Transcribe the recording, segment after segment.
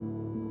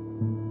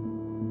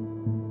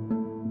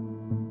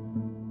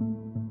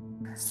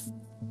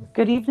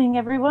Good evening,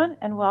 everyone,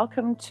 and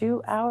welcome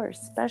to our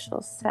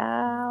special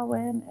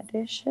Samhain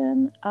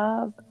edition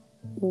of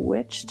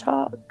Witch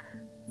Talk.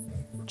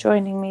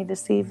 Joining me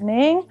this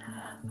evening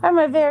are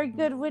my very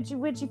good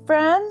witchy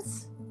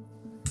friends.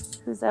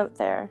 Who's out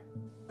there?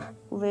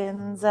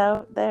 Lynn's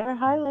out there.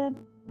 Hi, Lynn.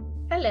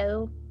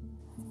 Hello.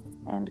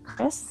 And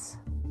Chris.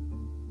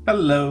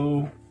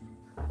 Hello.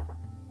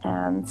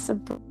 And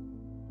Sabrina.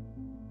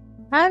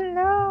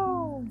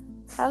 Hello.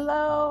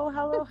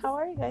 Hello. How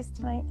are you guys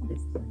tonight?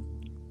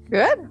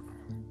 Good.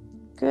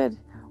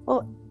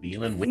 Well,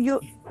 Feeling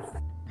you'll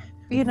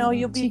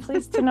be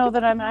pleased to know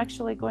that I'm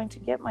actually going to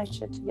get my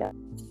shit together.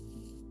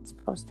 It's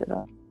posted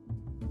up.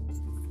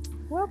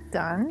 Well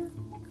done.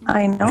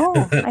 I know.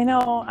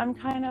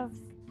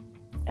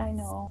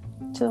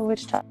 To the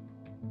witch talk.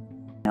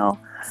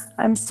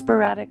 I'm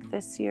sporadic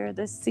this year,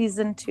 this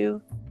season 2.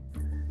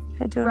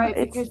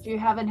 Because you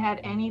haven't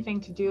had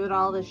anything to do at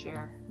all this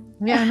year.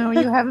 Yeah, no,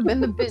 you haven't been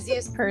the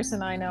busiest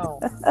person I know.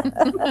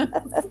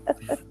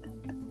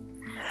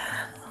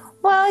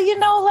 Well,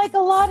 a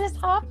lot has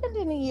happened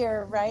in a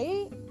year,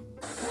 right?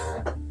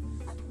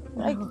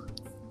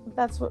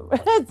 That's what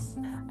it's.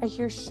 I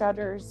hear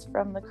shudders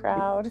from the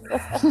crowd.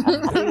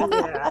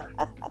 Yeah.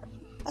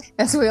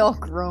 As we all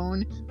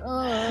groan.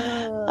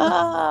 But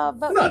Not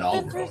we've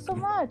all been through so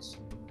much.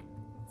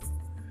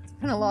 It's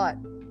been a lot.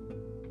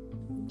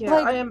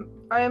 Yeah,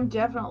 I am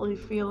definitely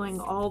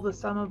feeling all the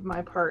sum of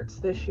my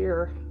parts this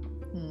year.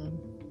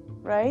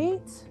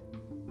 Right?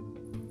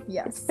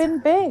 Yes. It's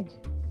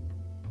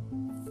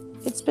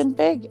been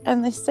big.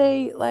 And they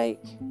say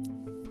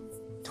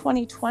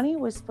 2020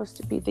 was supposed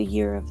to be the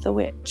year of the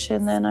witch,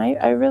 and then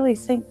I really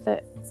think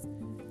that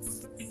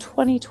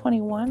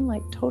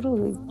 2021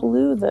 totally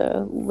blew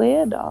the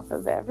lid off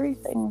of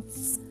everything.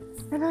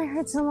 And I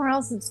heard somewhere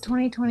else it's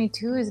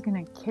 2022 is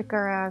gonna kick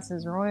our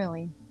asses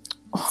royally.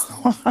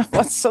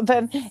 So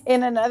then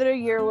in another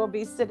year we'll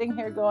be sitting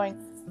here going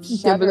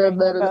shuddering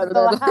about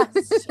the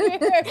last year.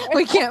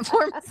 We can't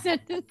form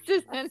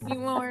sentences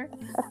anymore.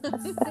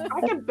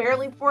 I can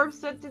barely form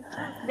sentences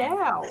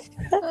now.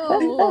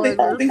 Oh,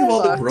 Think of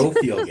all the growth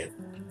you'll get.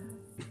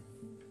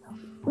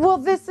 Well,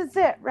 this is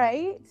it,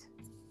 right?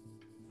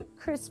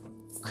 Chris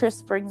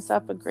brings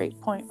up a great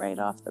point right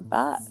off the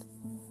bat.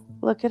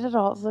 Look at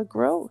all the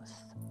growth.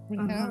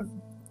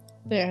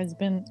 There has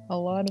been a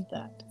lot of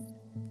that.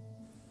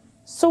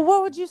 So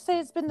what would you say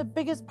has been the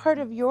biggest part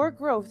of your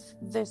growth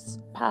this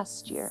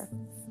past year,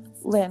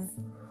 Lynn?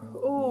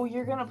 Oh,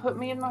 you're going to put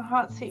me in my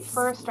hot seat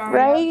first, aren't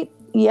Right?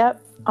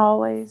 Yep,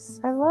 always.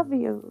 I love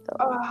you, though.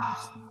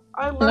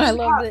 I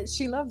love that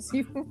she loves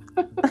you.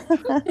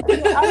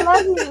 I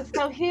love you.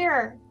 So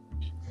here,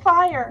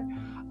 fire.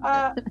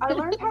 I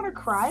learned how to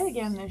cry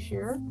again this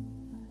year.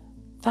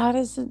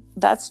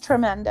 That's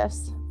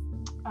tremendous.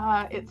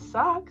 It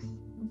sucks,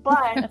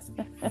 but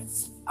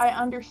I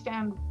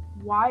understand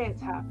why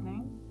it's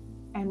happening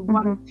and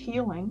what it's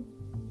healing.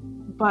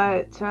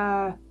 But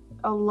a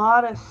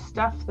lot of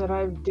stuff that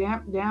I've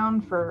damped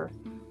down for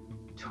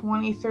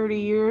 20, 30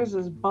 years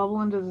is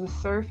bubbling to the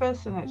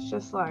surface, and it's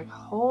just like,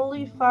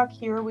 holy fuck,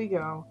 here we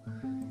go.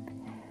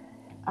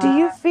 Do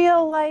you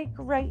feel like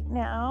right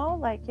now,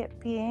 like it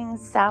being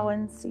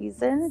Samhain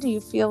season, do you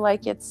feel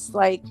like it's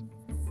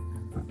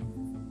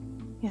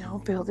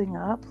building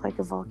up like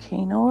a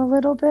volcano a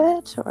little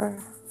bit, or?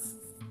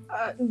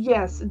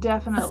 Yes,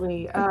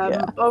 definitely.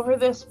 Over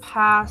this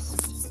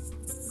past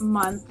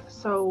month,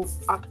 so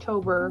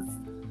October,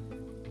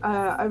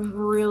 I've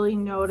really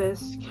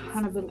noticed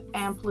kind of an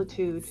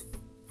amplitude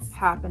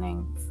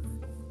happening.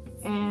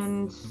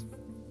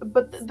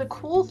 But the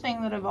cool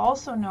thing that I've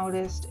also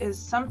noticed is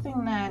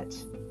something that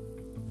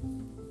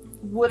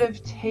would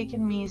have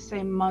taken me,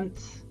 say,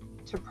 months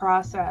to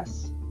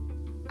process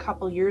a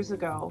couple years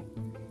ago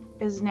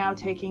is now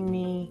taking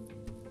me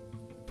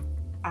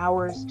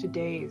hours to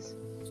days.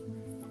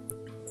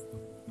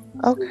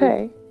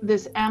 Okay. So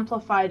this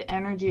amplified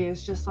energy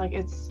is just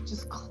it's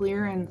just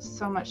clearing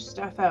so much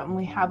stuff out, and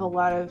we have a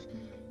lot of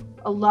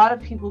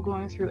people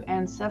going through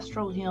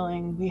ancestral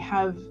healing. We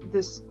have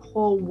this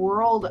whole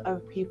world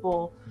of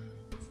people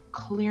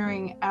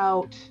clearing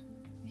out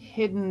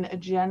hidden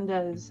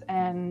agendas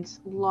and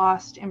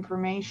lost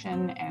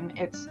information, and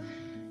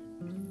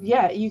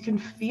you can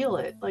feel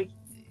it.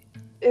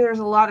 There's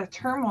a lot of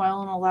turmoil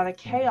and a lot of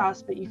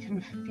chaos, but you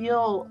can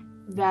feel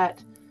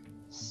that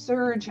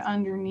surge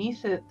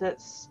underneath it.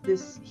 That's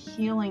this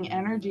healing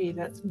energy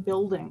that's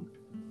building.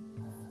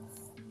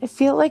 I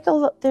feel like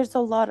there's a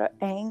lot of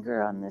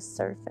anger on this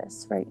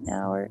surface right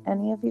now. Are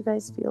any of you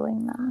guys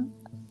feeling that?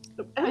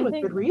 And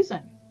with good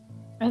reason.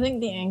 I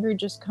think the anger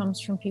just comes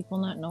from people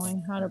not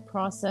knowing how to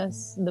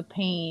process the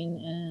pain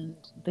and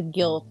the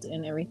guilt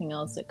and everything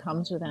else that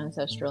comes with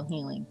ancestral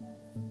healing.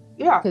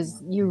 Yeah.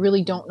 Because you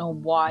really don't know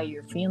why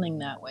you're feeling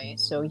that way,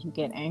 so you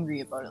get angry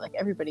about it. Like,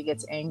 everybody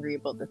gets angry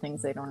about the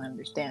things they don't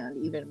understand,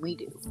 even we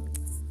do.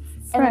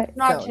 And it's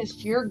not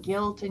just your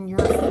guilt and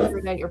your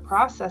anger that you're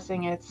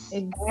processing, it's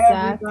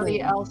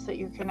everybody else that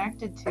you're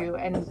connected to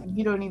and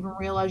you don't even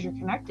realize you're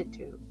connected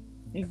to.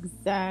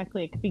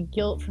 Exactly. It could be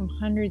guilt from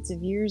hundreds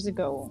of years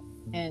ago,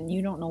 and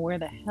you don't know where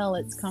the hell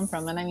it's come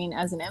from. And I mean,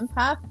 as an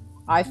empath,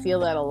 I feel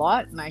that a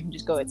lot, and I can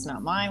just go, it's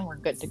not mine, we're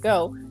good to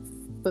go.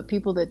 But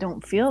people that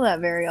don't feel that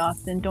very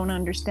often don't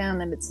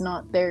understand that it's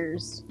not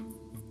theirs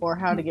or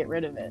how to get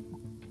rid of it.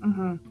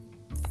 Mm-hmm.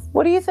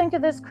 What do you think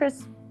of this,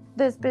 Chris?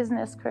 This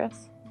business,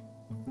 Chris?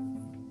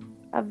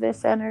 Of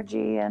this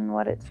energy and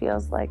what it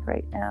feels like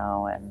right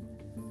now, and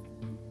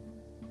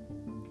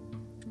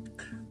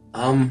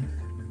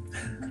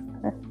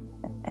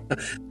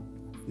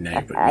Now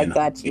you put me I in the-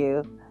 got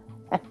you.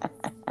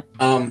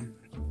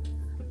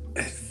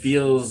 It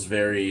feels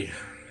very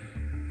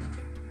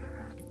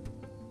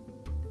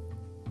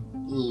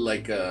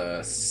like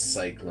a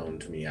cyclone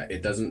to me.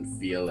 It doesn't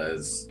feel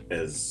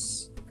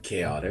as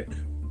chaotic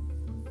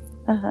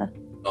Uh-huh.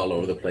 all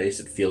over the place.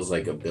 It feels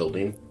like a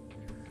building,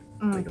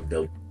 Mm. like a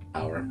building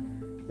tower,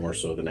 more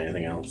so than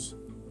anything else.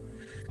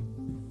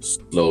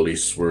 Slowly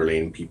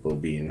swirling, people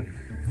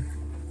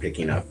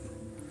picking up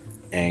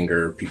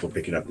anger, people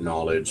picking up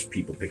knowledge,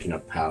 people picking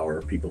up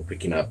power, people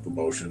picking up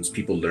emotions,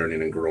 people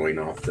learning and growing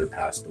off their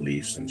past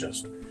beliefs, and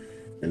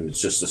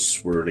it's just a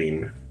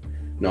swirling,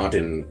 not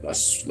in a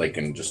like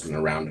in just an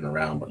around and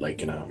around, but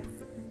like in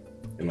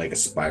like a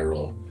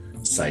spiral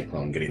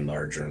cyclone, getting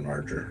larger and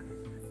larger.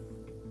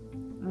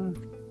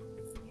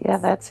 Yeah,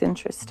 that's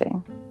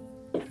interesting.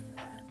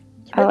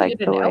 It's I really like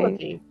good the way-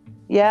 analogy.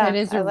 Yeah, That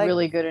is I a like,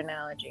 really good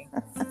analogy.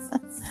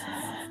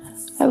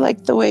 I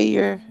like the way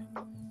you're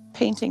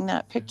painting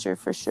that picture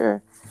for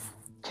sure,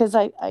 because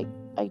I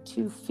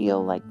too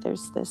feel like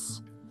there's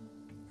this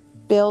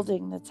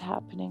building that's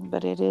happening,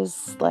 but it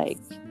is like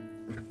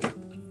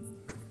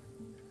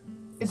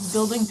It's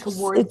building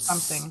towards it's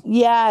something.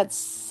 Yeah,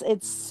 it's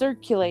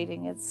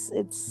circulating. It's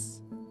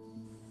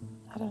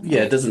I don't know.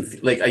 Yeah, it doesn't feel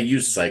like I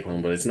use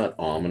cyclone, but it's not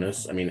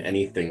ominous. I mean,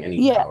 any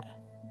Yeah. power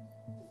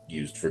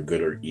used for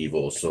good or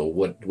evil. So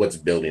what's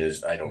building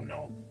is, I don't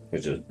know.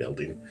 It's just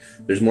building.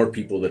 There's more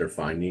people that are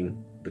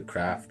finding the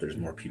craft. There's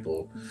more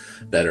people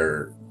that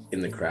are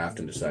in the craft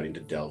and deciding to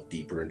delve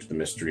deeper into the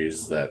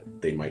mysteries that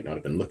they might not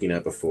have been looking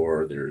at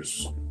before.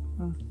 There's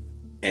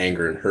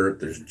anger and hurt.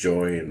 There's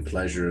joy and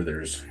pleasure.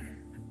 It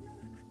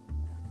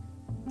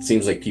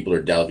seems like people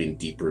are delving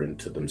deeper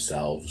into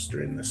themselves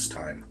during this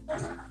time.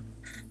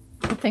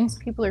 The things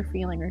people are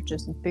feeling are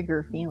just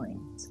bigger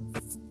feelings.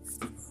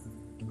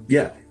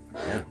 Yeah.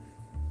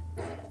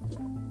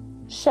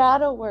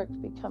 Shadow work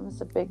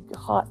becomes a big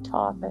hot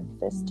topic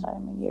this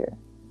time of year.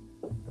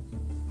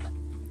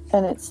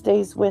 And it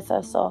stays with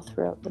us all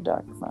throughout the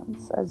dark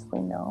months, as we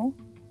know.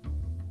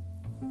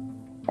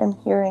 I'm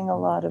hearing a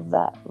lot of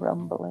that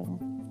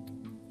rumbling.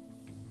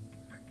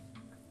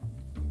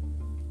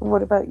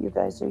 What about you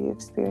guys? Are you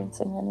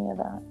experiencing any of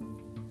that?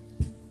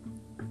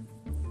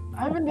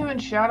 I've been doing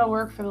shadow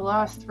work for the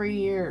last 3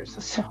 years.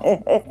 So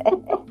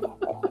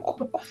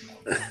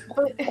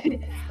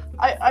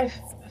but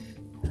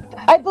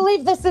I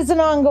believe this is an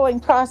ongoing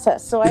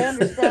process, so I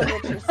understand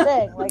what you're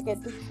saying.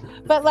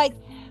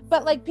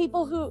 But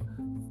people who,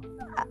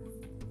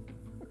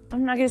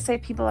 I'm not going to say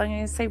people, I'm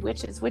going to say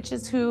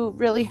witches who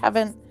really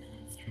haven't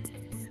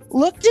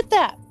looked at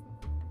that,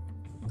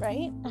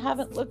 right?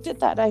 Haven't looked at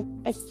that. I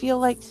feel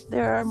like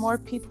there are more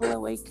people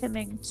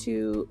awakening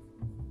to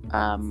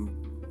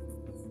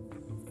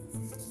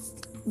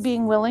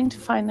being willing to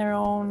find their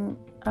own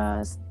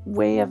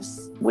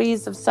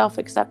ways of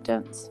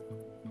self-acceptance.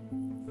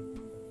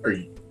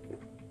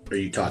 Are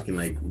you talking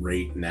like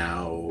right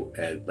now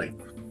at like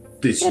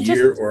this Yeah,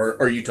 year,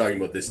 or are you talking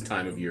about this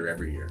time of year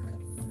every year?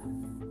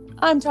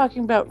 I'm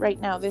talking about right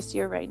now, this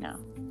year, right now.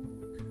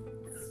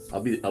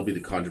 I'll be the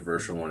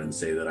controversial one and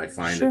say that I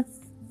find Sure.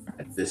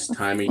 at this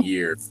time of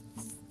year,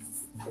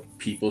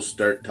 people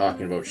start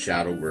talking about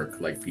shadow work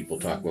like people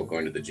talk about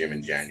going to the gym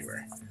in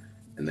January.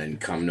 And then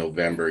come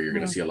November, you're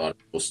going to see a lot of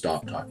people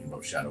stop talking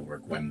about shadow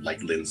work when,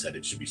 like Lynn said,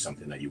 it should be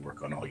something that you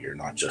work on all year,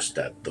 not just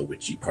at the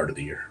witchy part of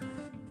the year.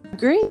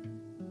 Agreed.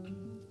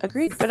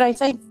 But I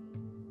think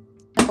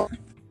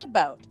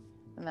about,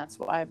 and that's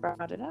why I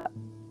brought it up.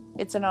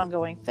 It's an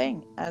ongoing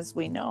thing, as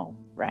we know,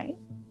 right?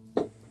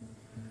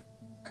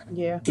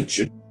 yeah. It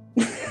should.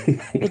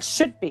 It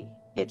should be.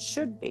 It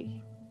should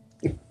be.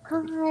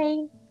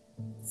 Hi.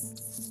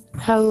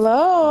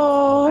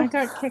 Hello. I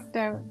got kicked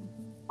out.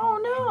 Oh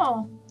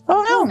no.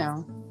 Oh Oh no.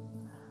 no.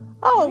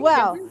 Oh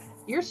wow.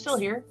 You're still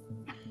here.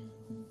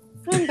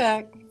 I'm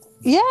back.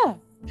 Yeah.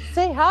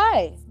 Say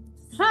hi.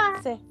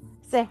 Hi.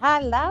 Say hi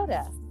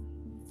louder.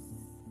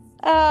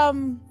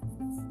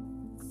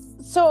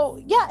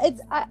 So yeah,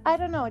 I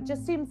don't know. It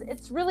just seems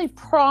it's really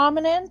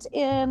prominent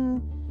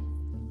in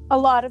a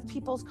lot of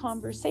people's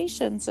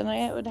conversations, and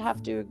I would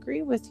have to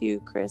agree with you,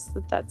 Chris,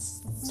 that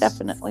that's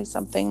definitely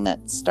something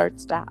that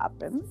starts to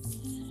happen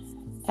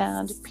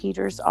and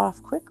peters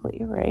off quickly,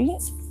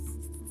 right?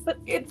 But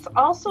it's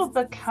also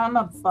become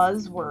a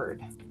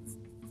buzzword,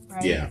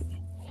 right? Yeah.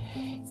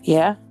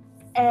 Yeah,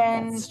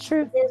 And that's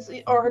true.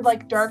 or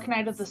like Dark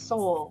Night of the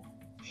Soul,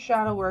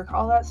 shadow work,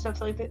 all that stuff.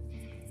 Like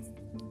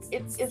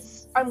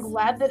it's I'm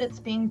glad that it's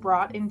being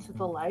brought into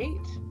the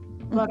light,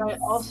 But I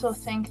also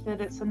think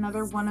that it's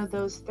another one of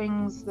those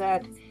things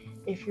that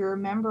if you're a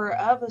member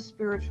of a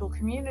spiritual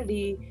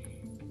community,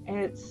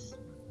 it's,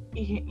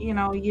 you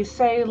know, you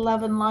say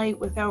love and light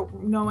without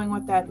knowing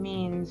what that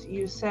means.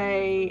 You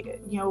say,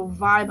 you know,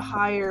 vibe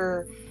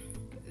higher,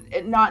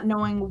 not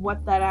knowing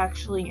what that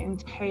actually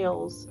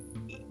entails.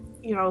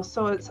 You know,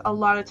 so it's a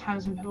lot of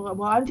times when people are,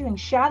 well, I'm doing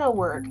shadow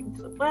work.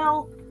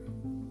 Well,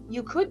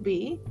 you could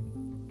be.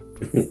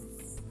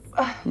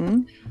 But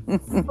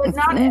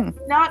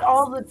not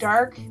all the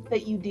dark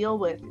that you deal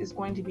with is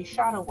going to be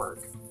shadow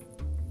work.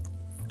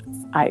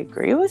 I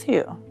agree with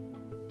you.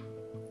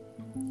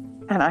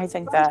 And I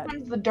think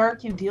Sometimes the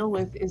dark you deal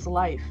with is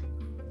life.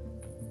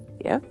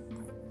 Yep.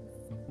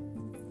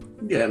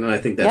 Yeah, and I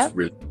think that's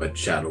really what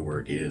shadow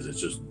work is.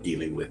 It's just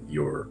dealing with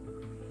your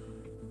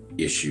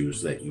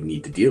issues that you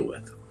need to deal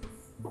with.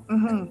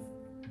 Mm-hmm.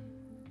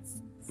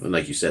 And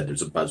like you said,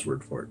 there's a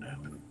buzzword for it now,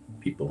 and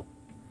people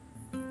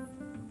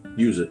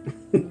use it.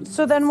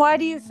 So then why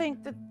do you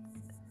think that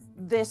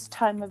this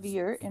time of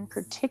year in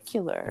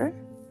particular,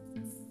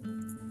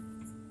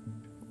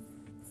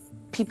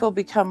 people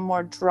become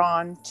more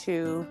drawn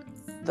to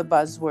the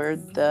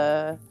buzzword,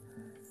 the,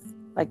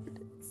 like,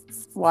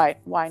 why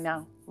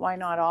now? Why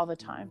not all the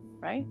time,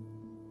 right?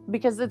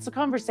 Because it's a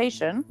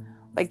conversation,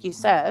 like you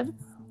said,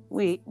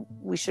 we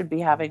should be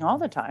having all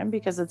the time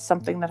because it's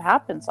something that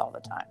happens all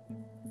the time.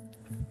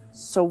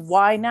 So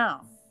why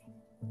now?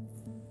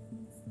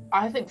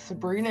 I think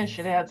Sabrina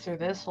should answer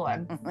this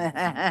one.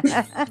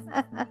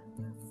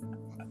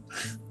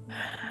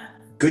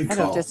 Good call. I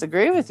don't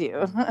disagree with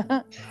you.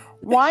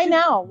 Why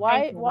now?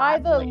 Why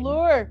the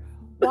lure?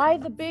 Why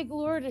the big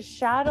lure to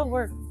shadow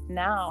work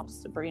now,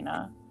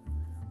 Sabrina?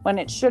 When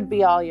it should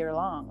be all year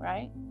long,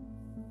 right?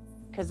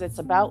 Because it's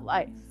about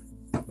life.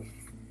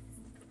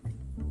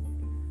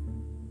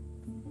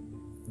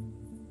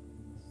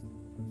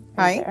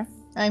 Hi.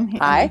 I'm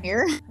Hi.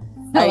 here.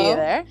 Are Hello? you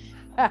there?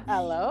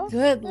 Hello.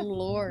 Good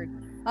Lord.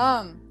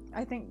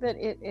 I think that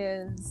it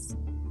is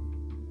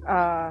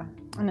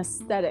an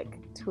aesthetic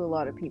to a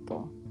lot of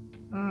people.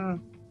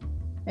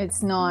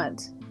 It's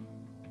not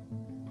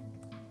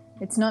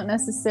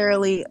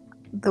necessarily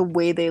the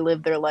way they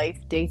live their life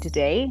day to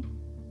day.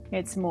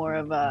 It's more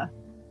of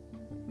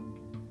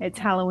it's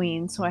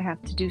Halloween, so I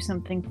have to do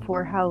something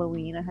for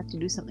Halloween. I have to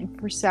do something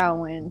for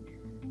Samhain.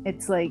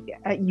 It's like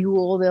at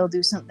Yule, they'll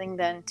do something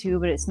then too,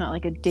 but it's not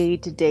like a day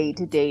to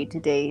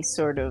day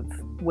sort of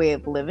way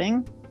of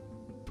living.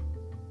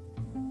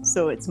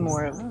 So it's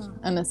more of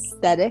an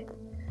aesthetic.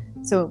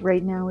 So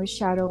right now is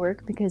shadow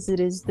work because it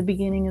is the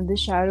beginning of the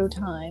shadow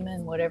time,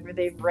 and whatever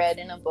they've read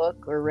in a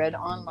book or read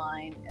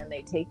online, and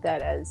they take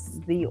that as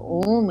the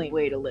only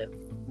way to live,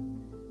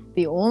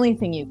 the only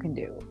thing you can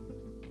do.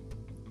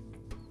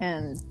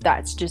 And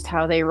that's just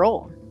how they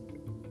roll.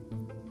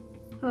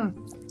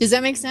 Does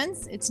that make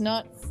sense? It's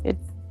not.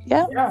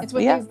 Yeah. It's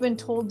what they've been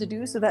told to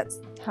do, so that's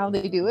how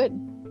they do it.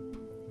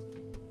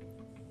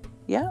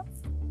 Yeah.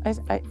 I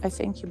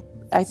think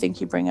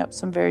you bring up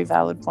some very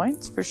valid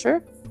points for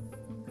sure.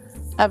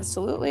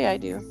 Absolutely, I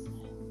do.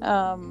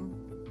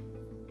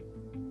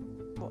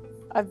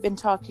 I've been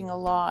talking a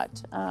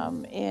lot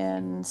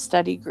in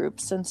study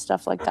groups and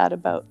stuff like that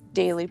about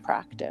daily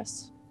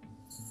practice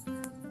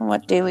and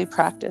what daily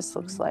practice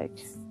looks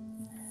like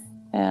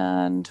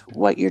and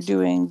what you're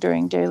doing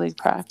during daily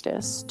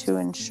practice to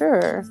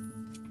ensure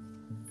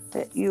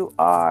that you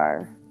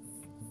are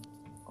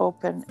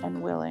open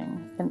and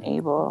willing and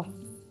able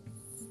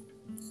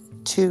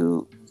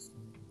to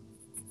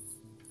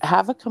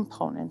have a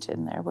component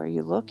in there where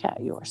you look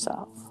at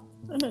yourself.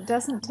 And it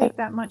doesn't take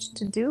that much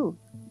to do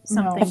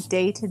something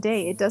day to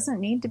day. It doesn't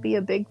need to be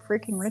a big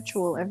freaking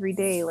ritual every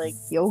day, like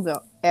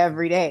yoga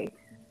every day.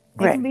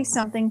 It can be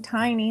something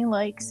tiny,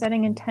 like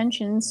setting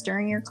intentions,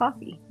 stirring your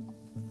coffee.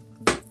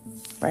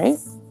 Right?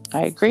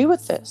 I agree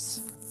with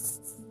this.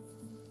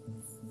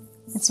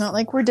 It's not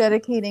like we're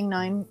dedicating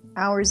 9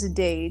 hours a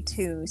day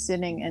to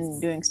sitting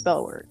and doing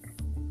spell work.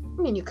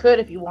 I mean, you could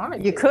if you wanted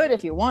to. You could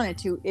if you wanted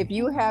to. If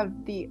you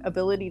have the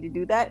ability to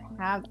do that,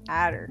 have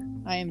at her.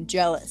 I am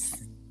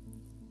jealous.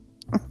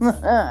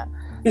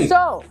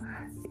 So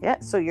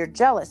you're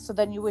jealous. So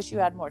then you wish you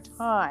had more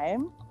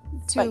time,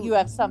 but you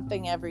have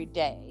something every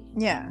day.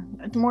 Yeah,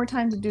 more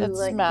time to do that's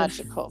like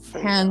magical for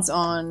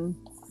hands-on.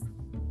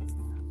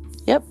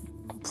 Yep.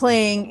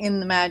 Playing in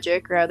the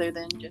magic rather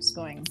than just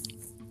going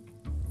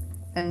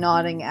and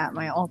nodding at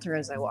my altar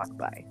as I walk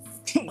by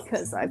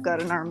because I've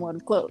got an armload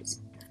of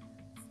clothes.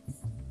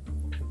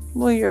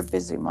 Well, you're a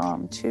busy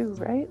mom too,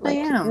 right? I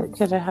am. You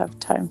gotta have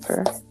time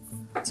for.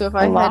 So if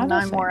I had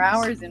 9 more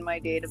hours in my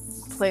day to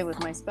play with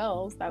my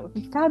spells, that would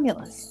be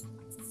fabulous.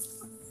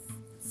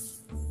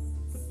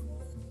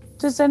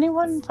 Does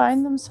anyone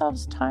find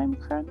themselves time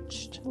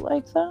crunched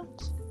like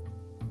that?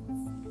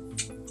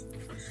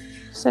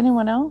 Does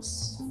anyone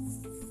else?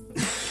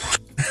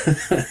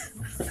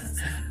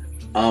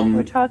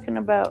 We're talking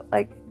about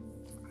like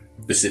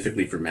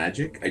specifically for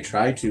magic. I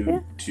try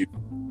to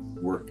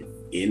work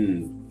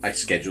in. I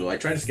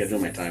try to schedule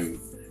my time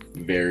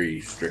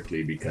very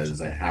strictly because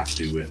I have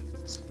to with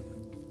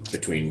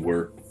between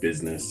work,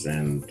 business,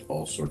 and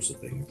all sorts of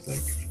things.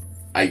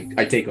 Like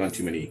I take on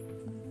too many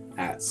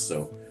hats,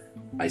 so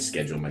I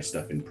schedule my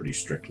stuff in pretty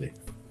strictly,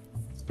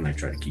 and I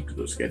try to keep to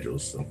those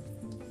schedules. So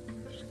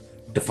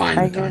define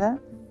I the hear time.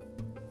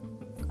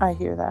 that. I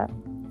hear that.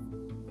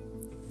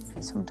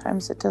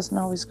 Sometimes it doesn't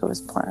always go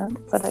as planned,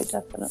 but I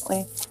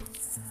definitely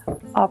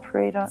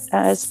operate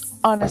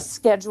on a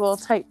schedule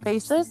type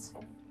basis.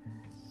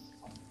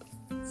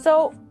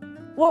 So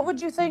what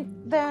would you think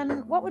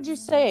then? What would you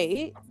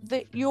say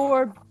that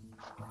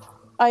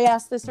I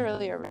asked this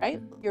earlier,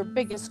 right? Your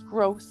biggest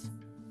growth,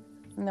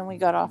 and then we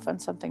got off on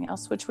something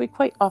else, which we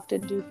quite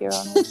often do here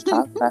on Witch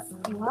Talk. But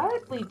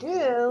What we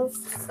do?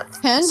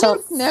 Tangent?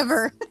 So-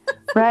 Never.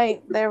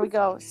 right, there we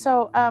go.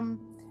 So,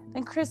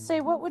 and Chris, say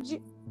what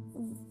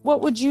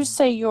would you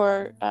say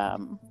your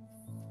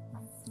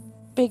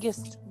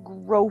biggest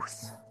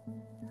growth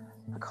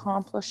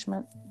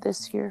accomplishment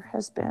this year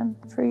has been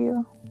for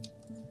you?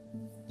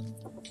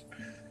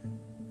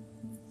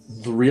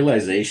 The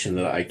realization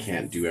that I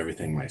can't do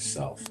everything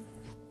myself.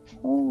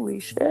 Holy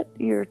shit,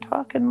 you're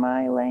talking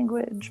my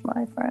language,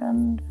 my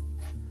friend.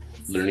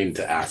 Learning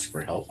to ask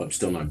for help. I'm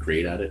still not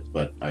great at it,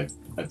 but I've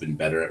been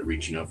better at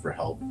reaching out for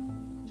help.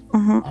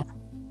 Mm-hmm.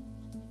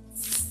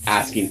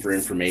 Asking for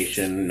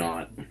information,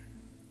 not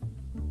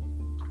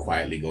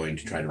quietly going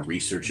to try to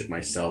research it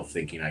myself,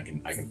 thinking I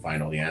can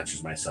find all the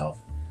answers myself.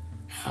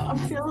 I'm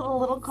feeling a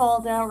little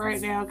called out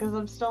right now because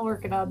I'm still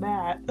working on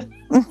that.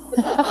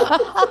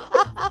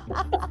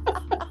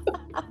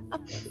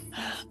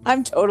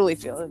 I'm totally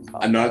feeling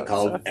called I'm not out,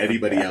 calling so-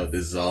 anybody out.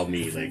 This is all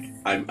me. Like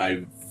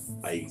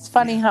It's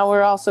funny how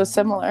we're all so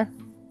similar.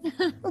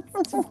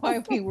 That's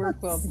why we work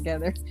well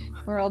together.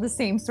 We're all the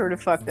same sort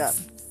of fucked up.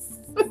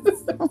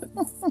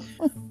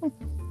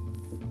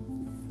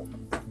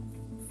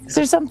 Is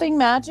there something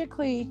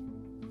magically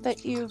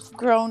that you've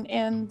grown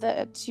in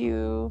that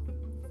you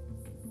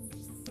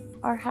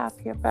are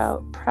happy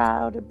about,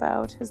 proud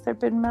about? Has there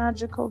been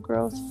magical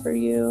growth for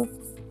you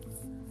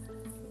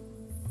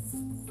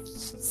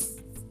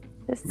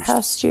this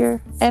past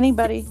year?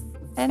 Anybody?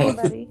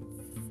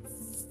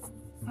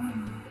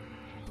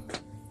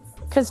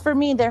 Because for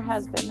me,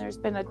 there's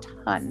been a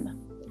ton.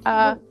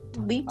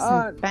 Leaps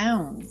and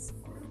bounds.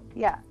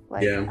 Yeah,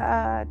 like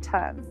Yeah. a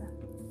ton.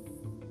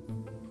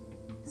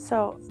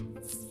 So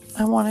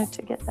I wanted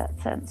to get that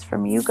sense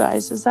from you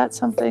guys. Is that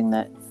something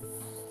that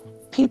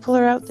people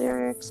are out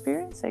there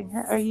experiencing?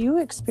 Are you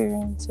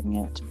experiencing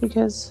it?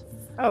 Because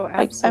Oh,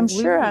 I'm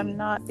absolutely. sure I'm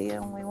not the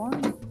only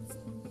one.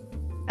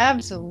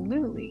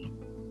 Absolutely.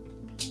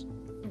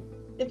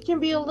 It can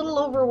be a little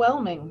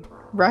overwhelming.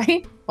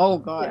 Right? Oh,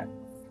 God.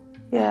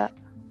 Yeah.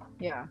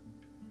 Yeah.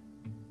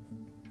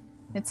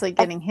 It's like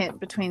getting hit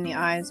between the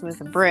eyes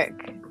with a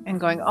brick and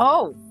going,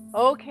 oh,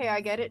 okay, I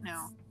get it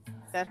now.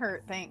 That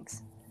hurt.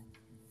 Thanks.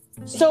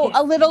 So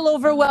a little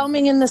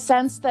overwhelming in the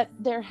sense that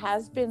there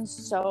has been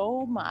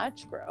so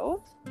much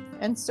growth.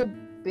 And so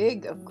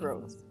big of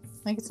growth.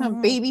 Like, it's not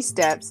Mhm. baby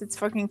steps. It's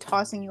fucking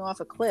tossing you off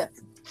a cliff.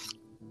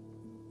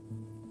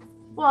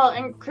 Well,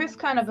 and Chris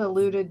kind of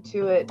alluded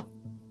to it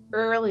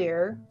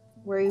earlier,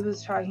 where he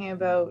was talking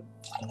about,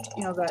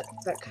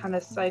 that kind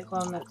of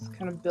cyclone that's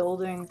kind of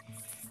building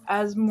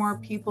as more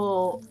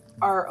people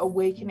are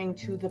awakening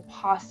to the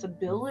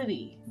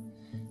possibility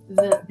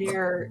that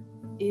there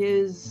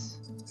is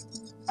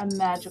a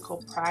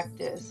magical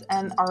practice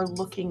and are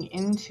looking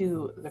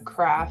into the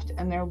craft,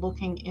 and they're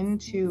looking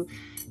into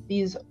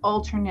these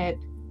alternate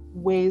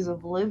ways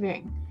of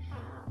living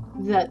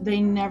that they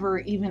never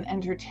even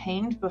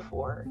entertained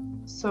before.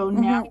 So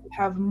now you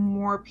have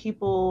more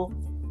people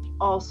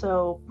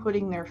also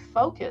putting their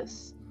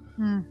focus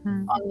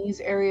Mm-hmm. on these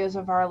areas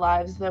of our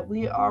lives that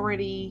we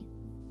already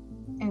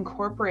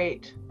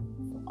incorporate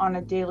on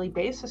a daily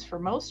basis for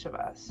most of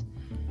us.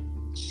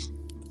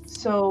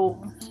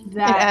 So It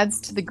that adds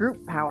to the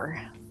group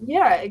power.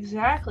 yeah,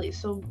 exactly.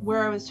 So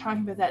where I was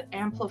talking about that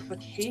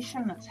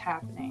amplification that's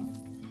happening.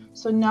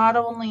 So not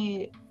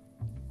only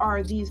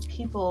are these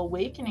people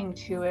awakening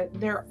to it,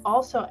 they're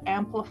also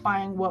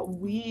amplifying what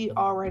we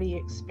already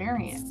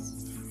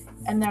experience.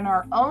 And then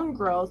our own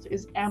growth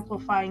is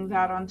amplifying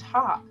that on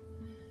top.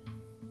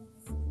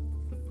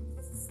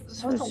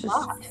 So it's It's a just-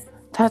 lot.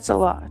 That's a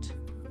lot.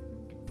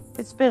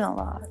 It's been a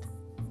lot.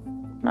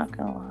 Not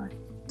gonna lie.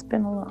 It's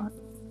been a lot.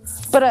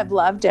 But I've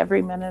loved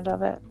every minute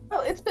of it.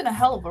 Well, it's been a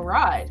hell of a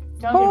ride.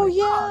 Don't Oh get me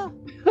yeah.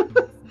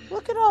 wrong.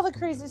 Look at all the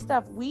crazy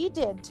stuff we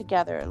did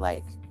together.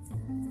 Like,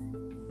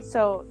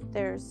 so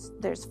there's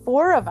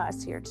 4 of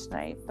us here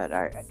tonight, but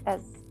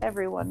as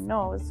everyone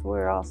knows,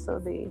 we're also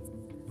the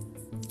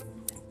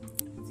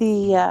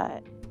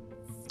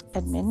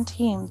admin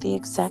team, the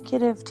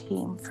executive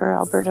team for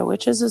Alberta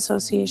Witches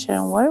Association.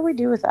 And what do we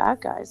do with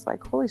that, guys?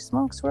 Like, holy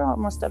smokes, we're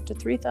almost up to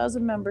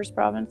 3,000 members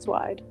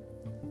province-wide.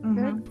 Mhm.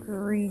 Good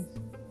grief.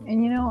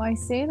 And I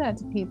say that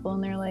to people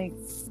and they're like,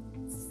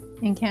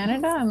 in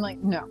Canada? I'm like,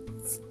 no.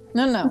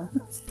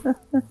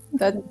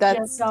 That's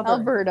Just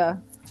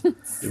Alberta.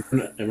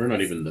 Alberta. And we're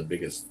not even the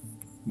biggest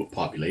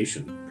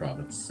population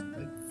province.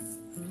 Like,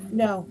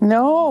 No.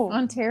 No.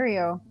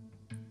 Ontario.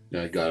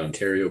 I got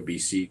Ontario,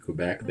 BC,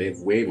 Quebec. They have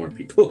way more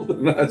people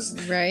than us.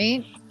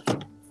 Right?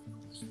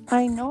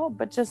 I know,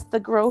 but just the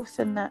growth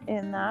in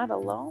that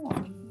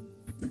alone,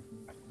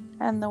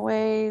 and the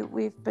way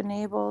we've been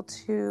able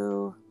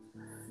to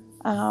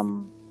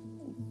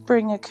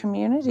bring a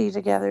community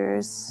together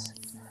is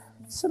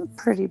some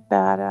pretty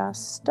badass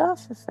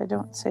stuff, if I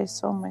don't say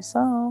so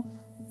myself.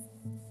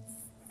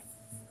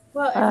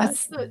 Well,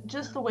 and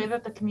just the way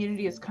that the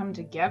community has come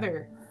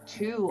together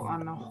too,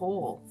 on the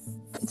whole.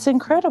 It's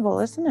incredible,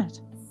 isn't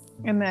it?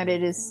 And that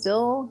it is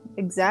still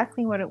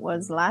exactly what it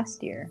was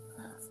last year,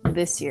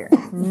 this year.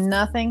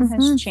 Nothing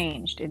has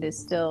changed. It is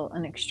still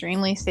an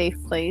extremely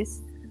safe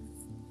place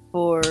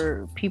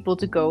for people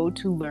to go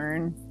to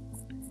learn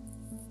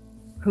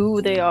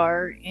who they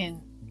are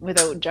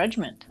without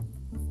judgment.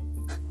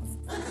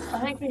 I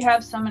think we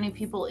have so many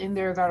people in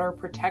there that are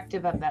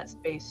protective of that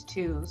space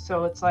too.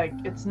 So it's like,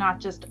 it's not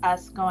just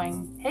us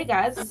going, hey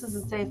guys, this is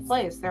a safe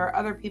place. There are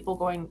other people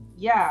going,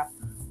 yeah,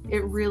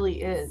 it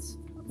really is.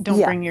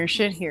 Don't bring your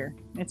shit here.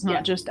 It's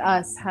not just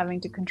us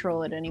having to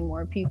control it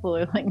anymore. People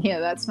are like, yeah,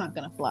 that's not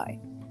going to fly.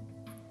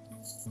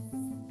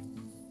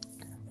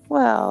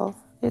 Well,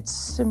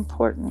 it's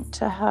important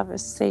to have a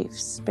safe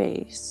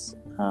space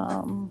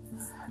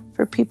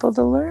for people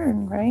to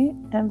learn, right?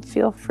 And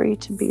feel free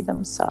to be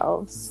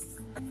themselves.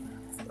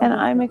 And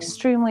I'm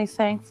extremely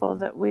thankful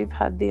that we've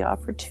had the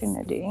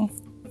opportunity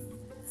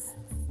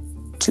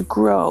to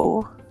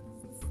grow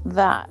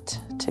that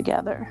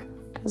together,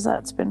 because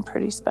that's been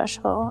pretty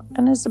special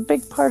and is a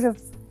big part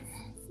of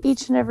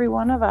each and every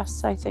one of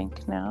us, I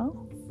think, now.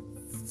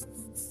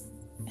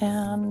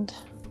 And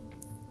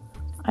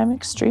I'm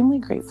extremely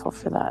grateful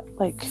for that.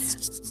 Like,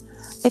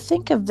 I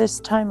think of this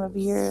time of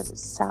year,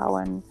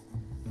 Samhain,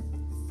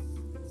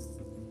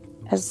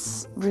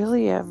 as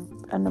really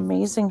an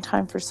amazing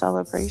time for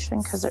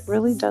celebration, because it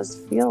really does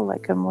feel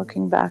like I'm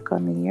looking back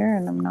on the year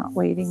and I'm not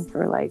waiting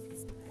for, like,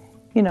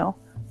 you know,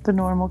 the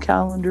normal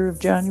calendar of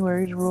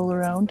January to roll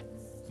around.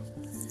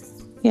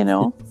 You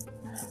know,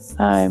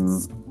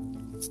 I'm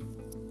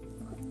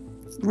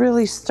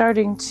really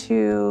starting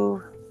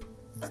to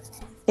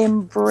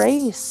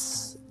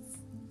embrace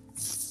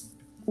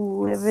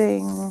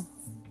living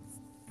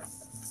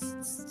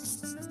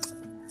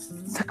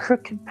the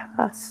crooked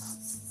path.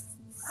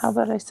 How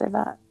about I say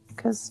that?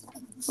 Because,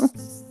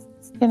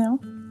 you know,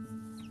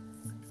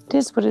 it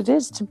is what it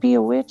is. To be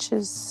a witch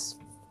is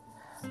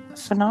a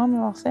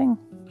phenomenal thing.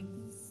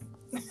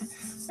 It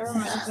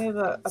reminds me of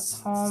a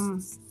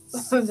poem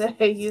that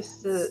I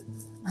used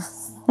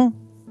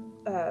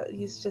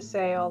to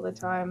say all the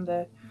time.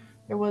 That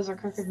there was a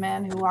crooked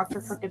man who walked a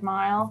crooked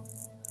mile.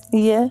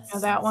 Yeah. You know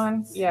that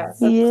one? Yeah.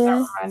 That's what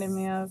that reminded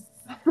me of.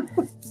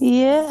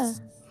 Yeah.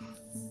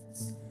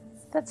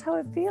 That's how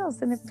it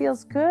feels, and it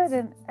feels good.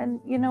 And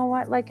you know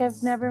what? Like,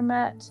 I've never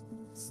met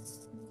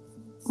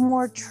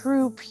more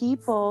true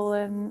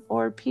people,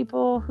 or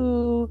people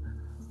who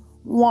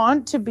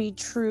want to be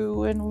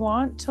true and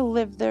want to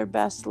live their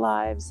best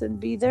lives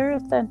and be their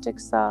authentic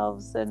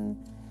selves and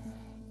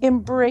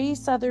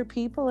embrace other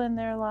people in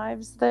their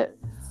lives that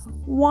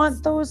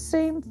want those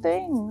same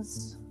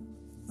things.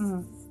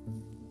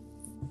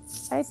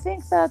 I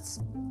think that's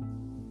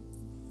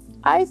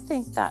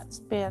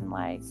been,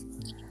 like,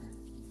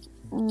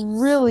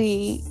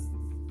 really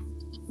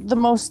the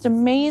most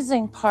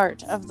amazing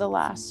part of the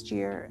last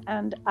year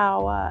and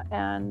Awa.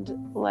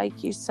 And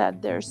like you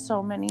said, there's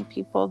so many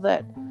people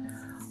that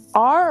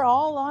are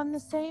all on the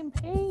same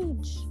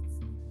page,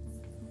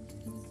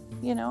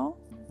 you know?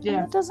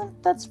 Yeah.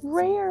 That's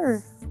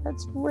rare.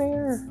 That's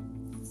rare.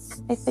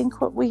 I think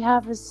what we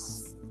have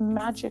is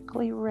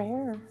magically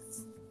rare.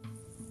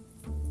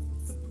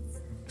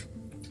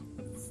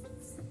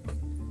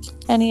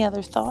 Any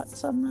other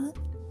thoughts on that?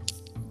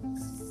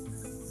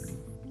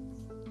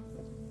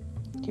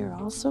 You're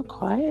all so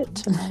quiet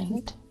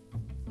tonight.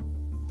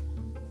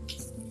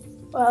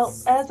 Well,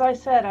 as I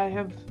said, I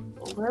have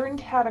learned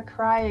how to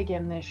cry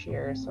again this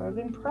year, so I've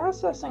been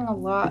processing a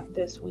lot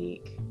this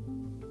week.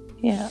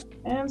 Yeah.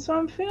 And so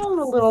I'm feeling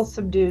a little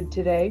subdued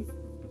today.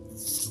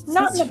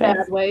 Not in a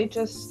bad way,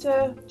 just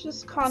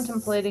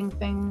contemplating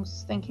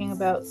things, thinking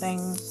about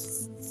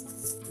things,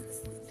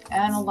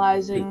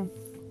 analyzing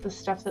the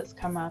stuff that's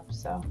come up.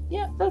 So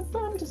yeah,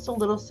 I'm just a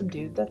little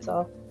subdued, that's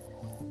all.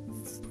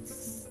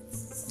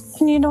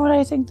 And you know what?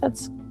 I think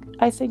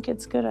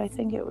it's good. I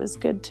think it was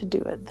good to do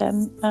it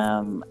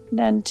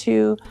then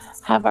to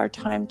have our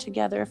time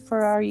together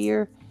for our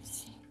year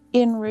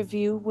in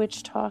review.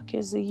 Witch Talk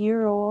is a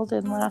year old,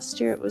 and last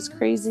year it was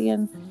crazy,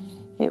 and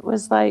it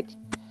was like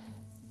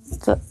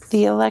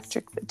the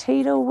electric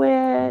potato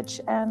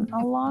witch, and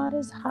a lot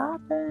has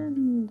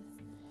happened,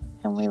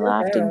 and we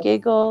laughed and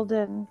giggled,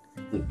 and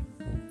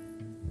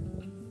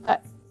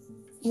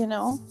you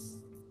know,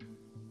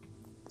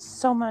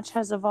 so much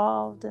has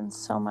evolved and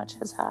so much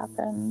has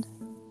happened.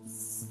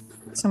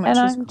 So much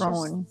is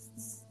growing.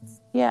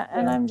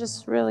 And I'm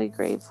just really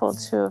grateful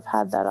to have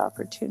had that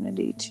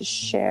opportunity to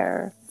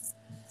share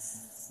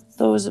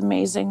those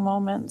amazing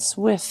moments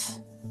with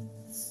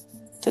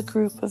the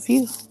group of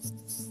you.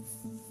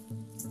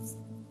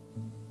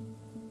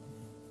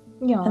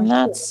 Yeah, And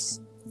that's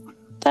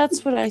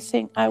what I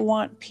think I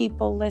want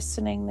people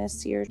listening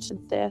this year to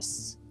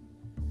this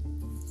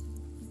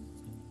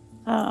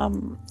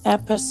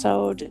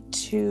episode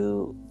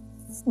to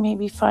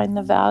maybe find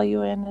the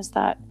value in, is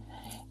that,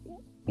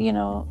 you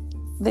know,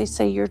 they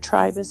say your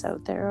tribe is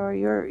out there, or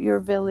your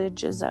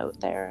village is out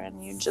there,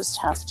 and you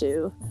just have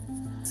to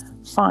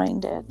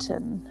find it.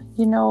 And,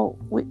 you know,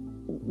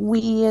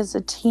 we as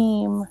a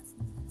team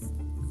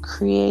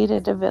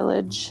created a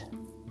village,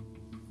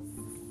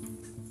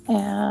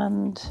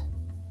 and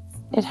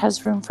it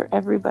has room for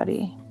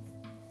everybody.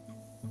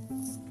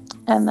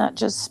 And that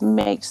just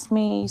makes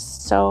me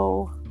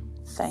so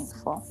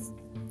thankful.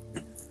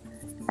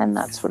 And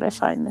that's what I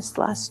find this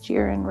last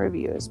year in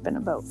review has been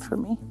about for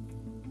me.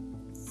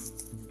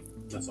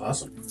 That's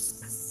awesome.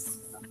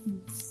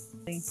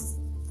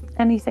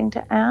 Anything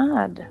to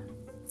add,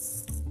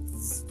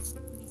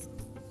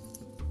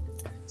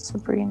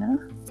 Sabrina?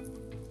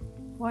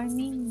 Why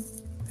me?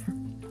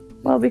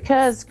 Well,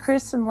 because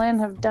Chris and Lynn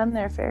have done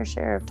their fair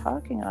share of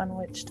talking on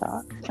Witch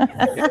Talk.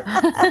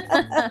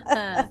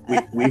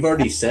 We've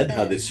already said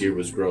how this year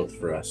was growth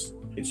for us.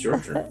 It's your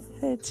turn.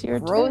 It's your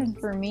Growth turn.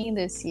 for me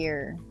this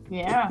year.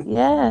 yeah.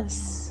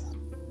 Yes.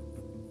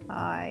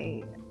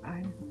 I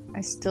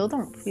still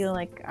don't feel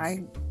like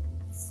I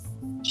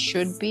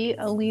should be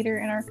a leader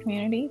in our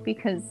community,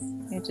 because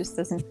it just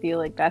doesn't feel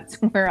like that's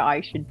where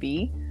I should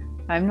be.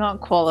 I'm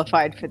not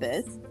qualified for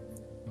this.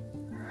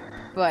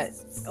 But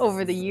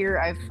over the year,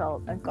 I've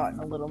felt I've gotten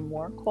a little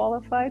more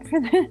qualified for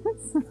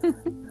this,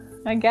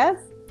 I guess.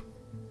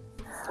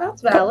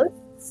 That's valid.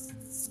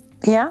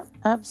 Yeah,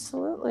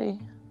 absolutely.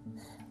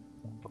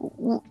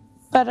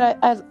 But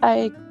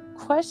I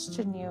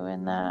question you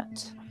in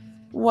that.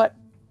 What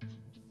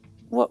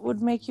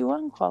would make you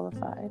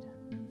unqualified?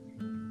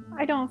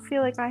 I don't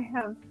feel like I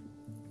have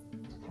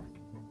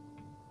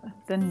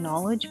the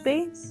knowledge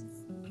base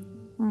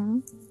Mm-hmm.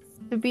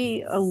 to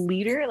be a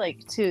leader,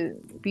 like to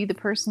be the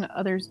person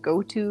others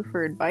go to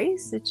for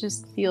advice. It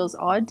just feels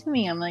odd to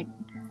me. I'm like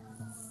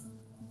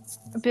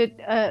a bit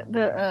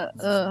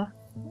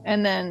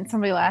and then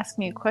somebody will ask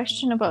me a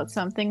question about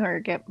something or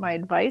get my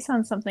advice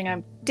on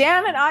something.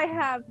 Damn it, I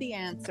have the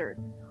answer.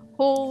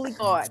 Holy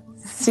God.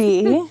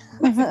 See?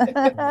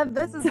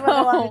 This is what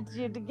I wanted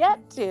you to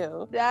get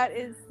to.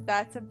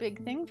 That's a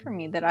big thing for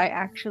me, that I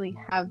actually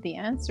have the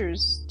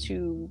answers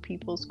to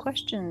people's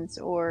questions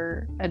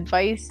or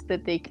advice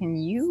that they can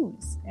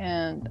use,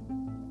 and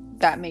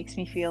that makes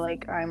me feel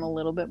like I'm a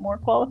little bit more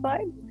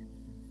qualified.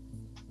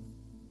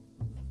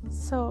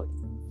 So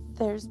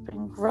there's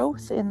been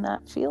growth in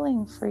that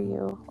feeling for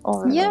you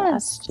over the Yes.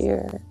 last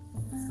year.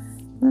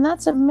 And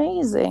that's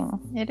amazing.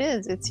 It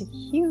is. It's a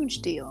huge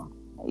deal.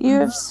 You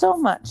have so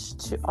much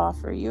to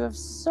offer. You have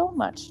so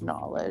much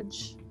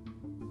knowledge.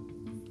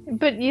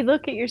 But you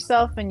look at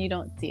yourself and you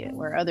don't see it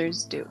where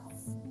others do.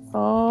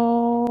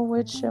 Oh,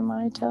 which am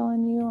I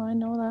telling you? I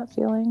know that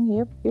feeling.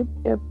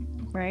 Yep.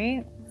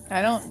 Right?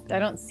 I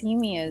don't see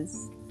me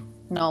as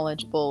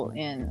knowledgeable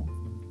in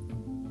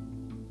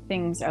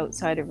things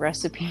outside of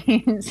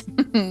recipes.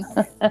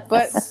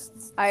 But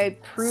I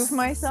prove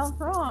myself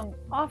wrong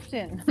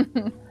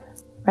often.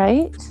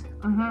 Right?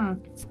 Mm-hmm.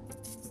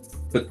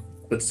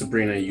 But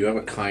Sabrina, you have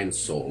a kind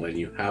soul, and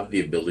you have the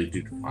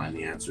ability to find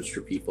the answers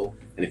for people.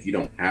 And if you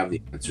don't have the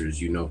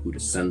answers, you know who to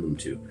send them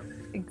to.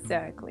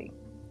 Exactly.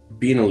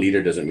 Being a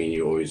leader doesn't mean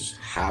you always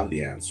have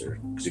the answer.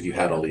 Because if you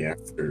had all the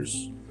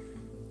answers,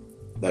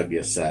 that'd be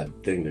a sad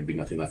thing. There'd be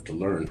nothing left to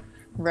learn.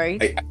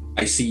 Right?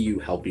 I see you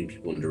helping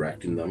people and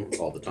directing them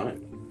all the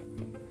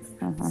time.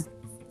 Uh-huh.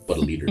 But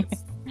a leader.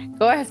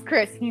 Go ask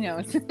Chris. He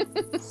knows.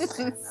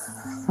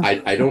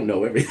 I don't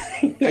know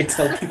everything. I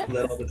tell people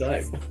that all the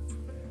time.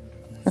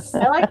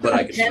 I like But to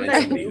I could pretend find I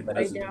somebody do, who but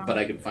I does. don't. But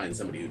I could find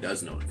somebody who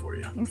does know it for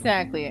you.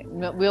 Exactly.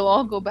 We'll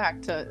all go back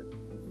to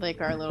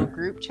like our little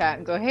group chat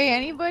and go, "Hey,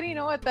 anybody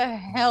know what the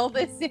hell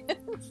this is?"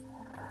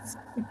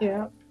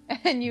 Yeah.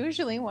 And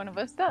usually one of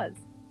us does.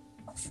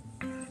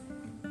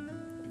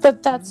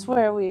 But that's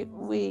where we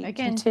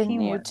Again,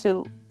 continue teamwork.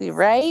 to,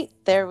 right?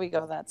 There we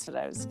go. That's what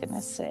I was going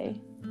to say.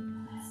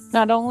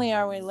 Not only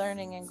are we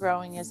learning and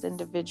growing as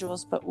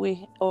individuals, but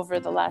we, over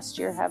the last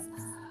year, have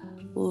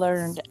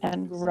learned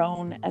and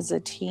grown as a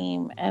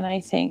team. And I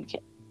think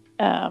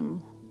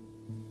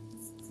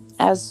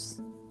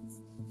as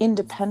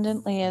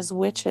independently as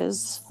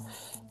witches,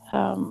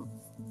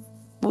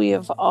 we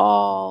have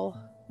all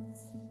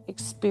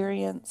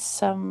experienced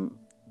some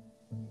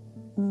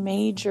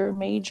major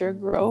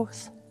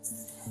growth.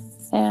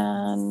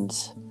 And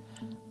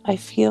I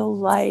feel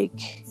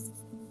like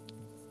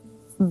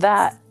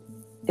that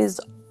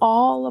is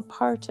all a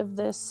part of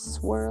this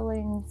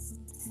swirling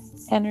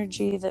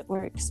energy that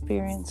we're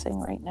experiencing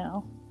right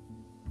now.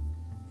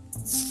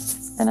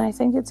 And I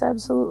think it's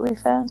absolutely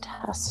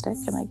fantastic,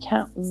 and I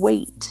can't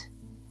wait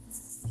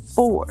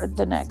for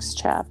the next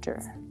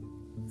chapter.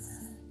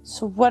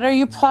 So what are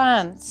your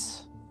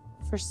plans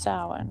for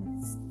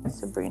Samhain,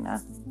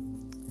 Sabrina?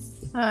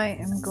 I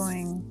am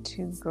going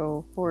to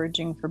go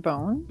foraging for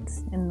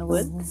bones in the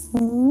woods.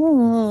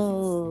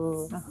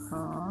 Ooh,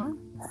 Uh-huh.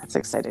 that's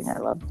exciting. I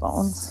love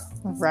bones.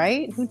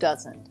 Right? Who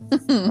doesn't?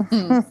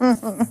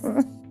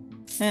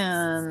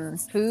 And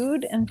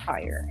food and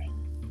fire.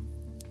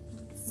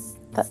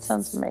 That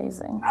sounds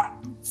amazing.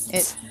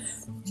 It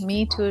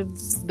me to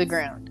the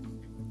ground.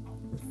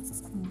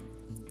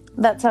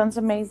 That sounds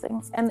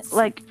amazing. And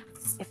like,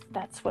 if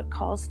that's what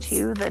calls to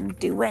you, then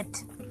do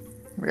it.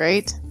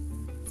 Right?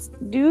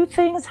 Do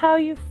things how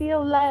you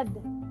feel led.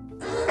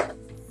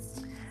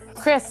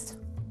 Chris,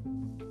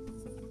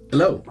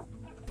 Hello.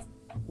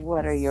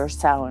 what are your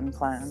Samhain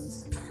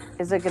plans?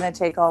 Is it going to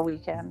take all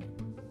weekend?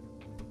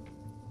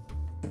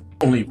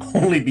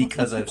 Only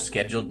because I've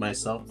scheduled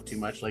myself too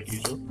much like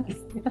usual.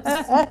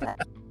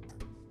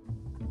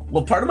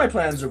 Well, part of my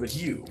plans are with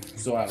you,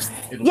 so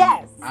it'll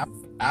Yes. be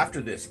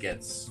after this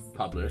gets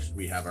published.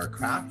 We have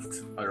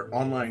our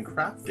online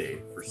craft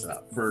day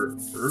for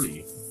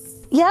early.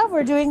 Yeah,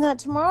 we're doing that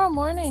tomorrow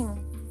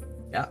morning.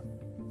 Yeah.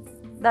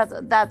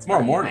 That's Tomorrow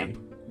fine. morning.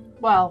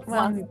 Well,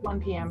 Well- 1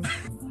 p.m.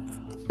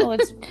 Well,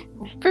 it's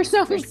For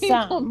some For people,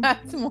 some.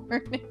 that's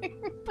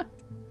morning.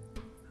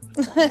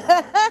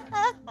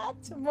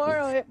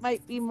 tomorrow it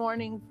might be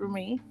morning for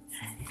me.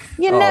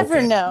 You Oh, never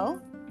okay.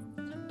 know.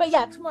 But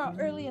yeah, tomorrow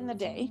early in the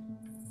day.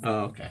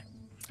 Oh, okay.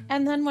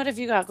 And then what have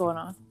you got going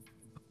on?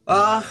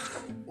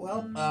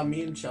 Well,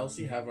 me and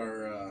Chelsea have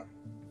our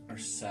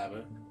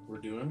Sabbath we're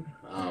doing.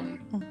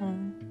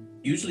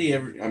 Usually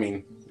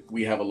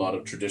we have a lot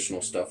of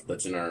traditional stuff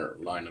that's in our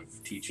line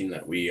of teaching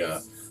that we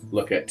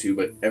look at too,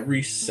 but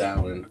every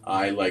Samhain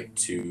I like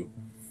to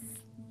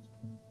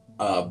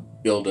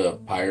build a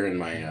pyre in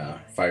my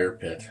fire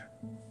pit,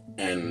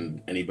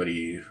 and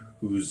anybody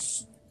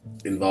who's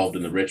involved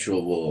in the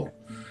ritual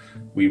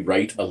we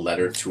write a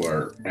letter to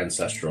our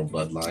ancestral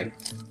bloodline,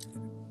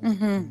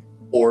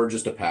 or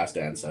just a past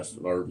ancestor,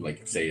 or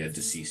like say a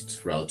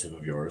deceased relative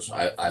of yours.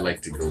 I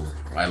like to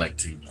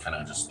kind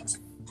of just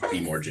be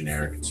more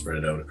generic and spread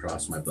it out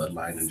across my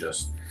bloodline, and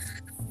just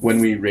when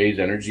we raise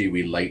energy,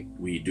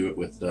 we do it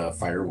with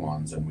fire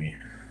wands, and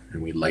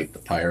we light the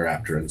pyre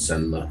after and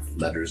send the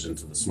letters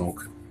into the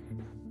smoke.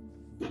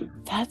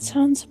 That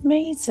sounds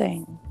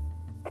amazing.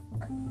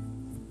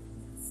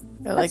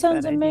 I like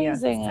sounds idea.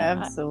 amazing.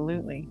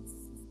 Absolutely.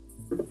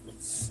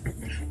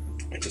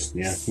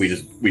 We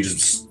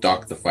just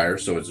stock the fire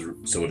so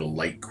it'll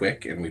light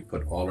quick, and we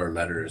put all our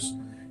letters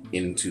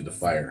into the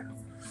fire,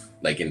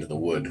 like into the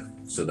wood,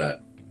 so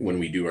that when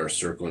we do our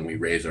circle and we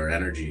raise our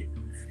energy,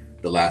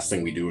 the last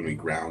thing we do when we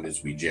ground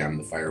is we jam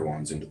the fire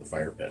wands into the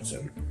fire pits,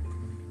 and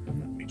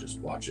then we just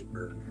watch it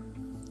burn.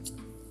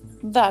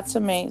 That's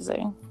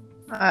amazing.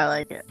 I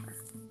like it.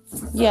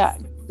 Yeah,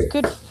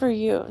 good for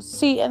you.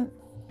 See, and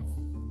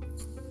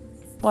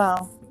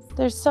well,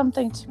 there's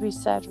something to be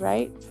said,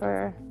 right,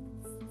 for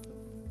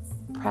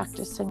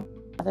practicing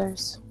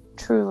others.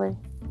 Truly.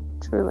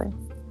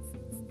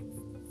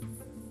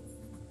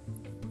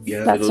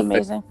 Yeah, That's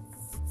amazing.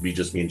 Be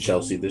just me and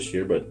Chelsea this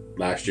year, but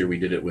last year we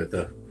did it with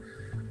a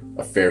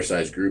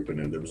fair-sized group,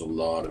 and there was a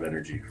lot of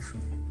energy.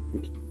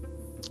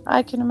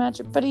 I can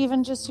imagine. But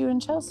even just you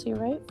and Chelsea,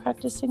 right?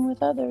 Practicing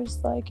with others,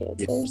 like it.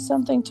 Yeah. There's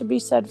something to be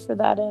said for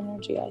that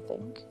energy, I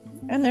think.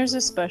 And there's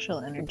a special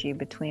energy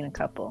between a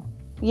couple.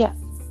 Yeah.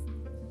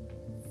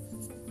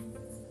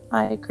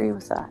 I agree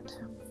with that.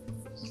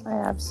 I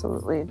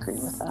absolutely agree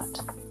with that.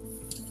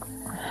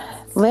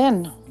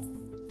 Lynn.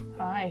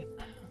 Hi.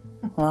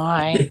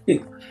 Hi.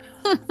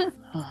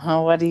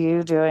 What are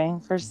you doing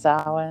for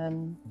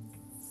Samhain?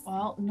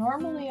 Well,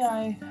 normally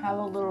I have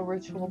a little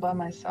ritual by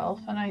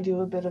myself, and I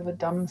do a bit of a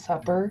dumb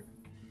supper.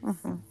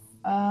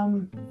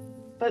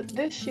 But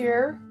this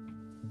year,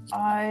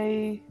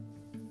 I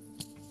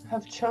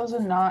have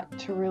chosen not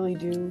to really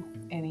do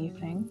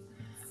anything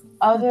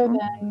other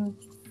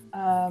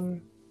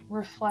than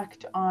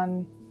reflect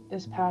on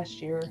this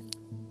past year.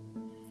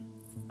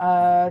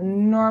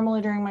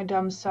 Normally during my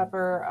dumb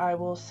supper, I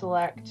will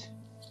select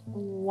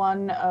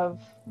one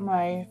of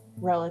my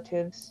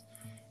relatives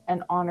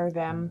and honor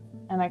them,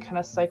 and I kind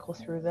of cycle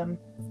through them.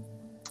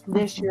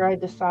 This year I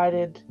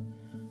decided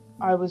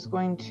I was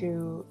going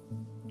to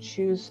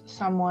choose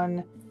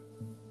someone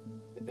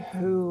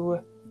who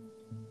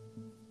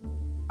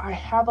I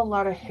have a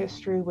lot of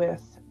history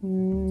with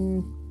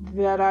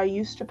that I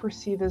used to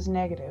perceive as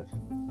negative.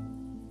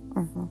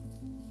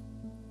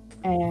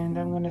 And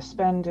I'm going to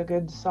spend a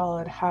good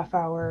solid half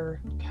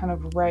hour kind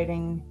of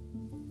writing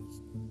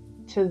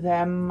to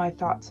them my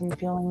thoughts and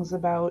feelings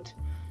about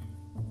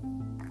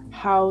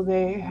how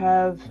they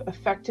have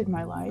affected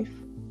my life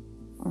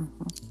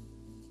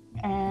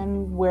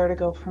and where to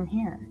go from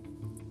here.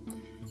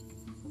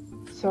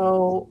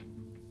 So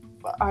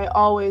I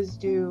always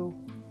do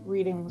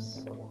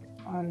readings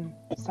on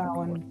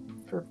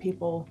Samhain for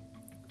people,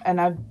 and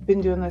I've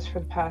been doing this for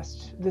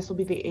this will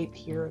be the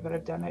 8th year that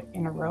I've done it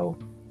in a row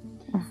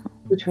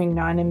between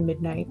 9 and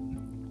midnight,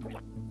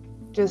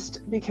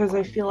 just because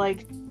I feel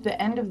like the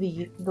end of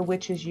the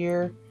witch's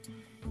year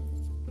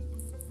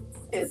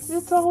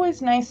It's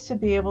always nice to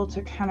be able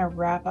to kind of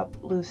wrap up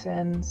loose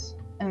ends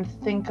and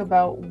think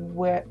about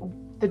what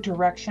the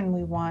direction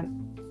we want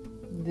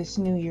this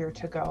new year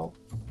to go.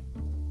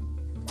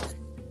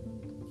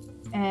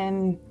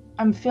 And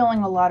I'm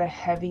feeling a lot of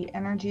heavy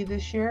energy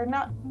this year.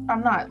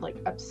 I'm not like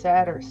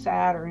upset or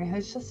sad or anything.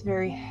 It's just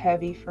very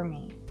heavy for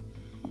me.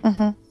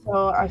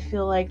 So I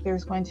feel like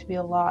there's going to be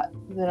a lot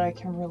that I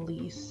can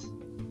release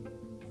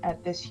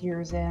at this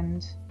year's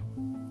end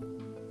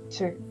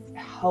to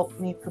help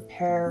me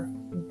prepare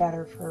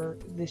better for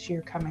this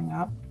year coming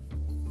up.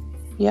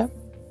 Yep.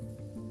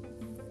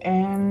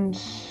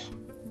 And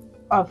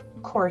of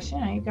course,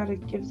 you got to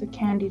give the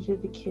candy to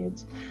the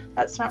kids.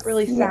 That's not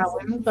really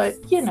Samhain, but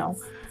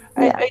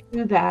I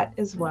do that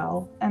as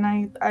well.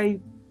 And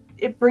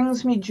it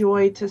brings me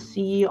joy to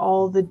see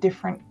all the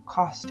different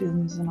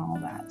costumes and all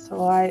that.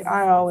 So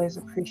I always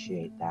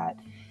appreciate that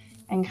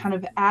and kind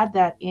of add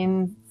that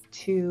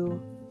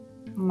into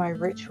my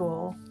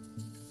ritual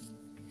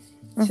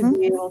to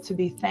be able to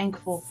be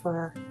thankful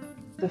for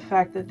the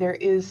fact that there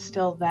is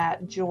still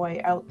that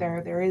joy out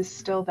there. There is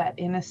still that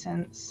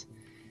innocence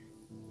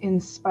in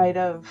spite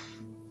of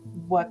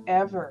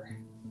whatever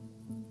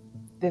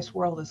this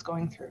world is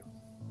going through.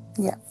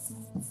 Yeah.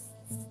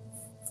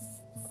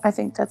 I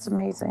think that's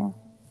amazing.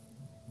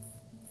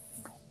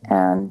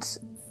 And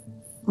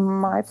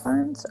my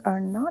plans are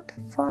not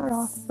far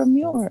off from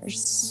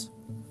yours.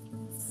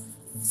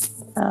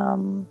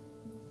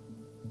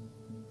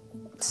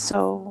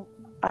 So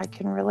I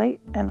can relate,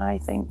 and I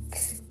think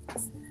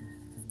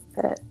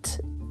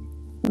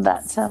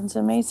that sounds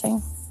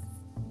amazing.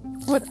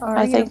 What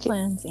are your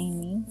plans,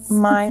 Amy?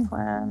 My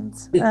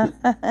plans. Yeah,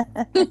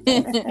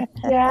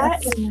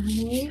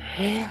 Amy.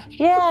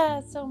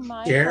 Yeah, so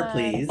my Share,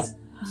 plans. please.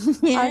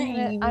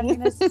 I'm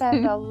gonna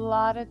spend a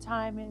lot of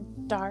time in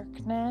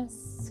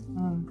darkness.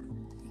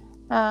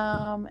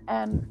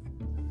 And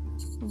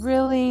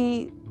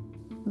really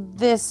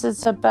this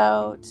is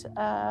about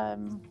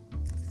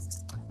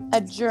a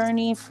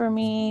journey for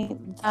me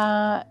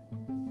that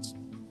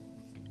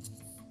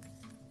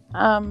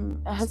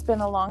has been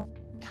a long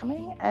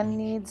coming and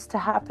needs to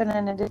happen,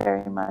 and it is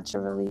very much a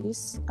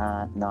release,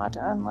 not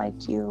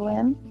unlike you,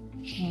 Lynn.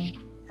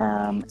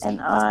 And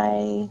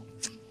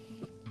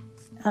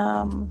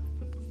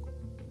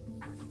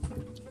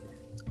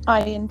I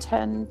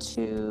intend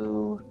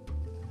to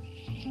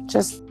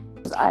just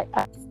I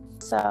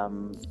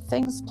some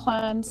things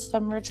planned,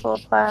 some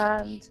rituals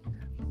planned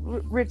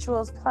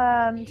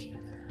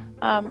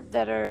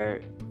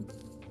that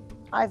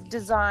I've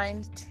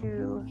designed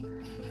to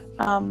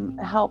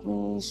help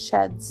me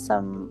shed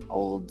some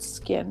old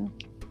skin.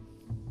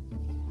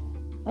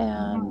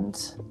 And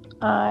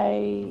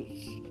I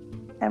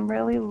am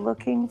really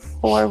looking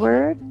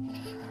forward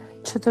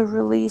to the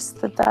release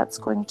that's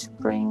going to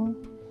bring.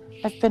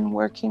 I've been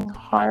working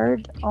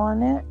hard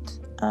on it.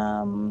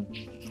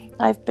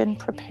 I've been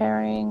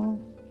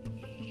preparing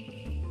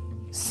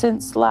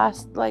since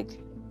last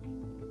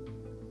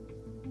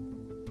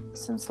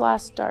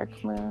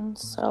dark moon,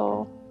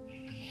 so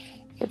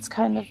it's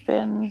kind of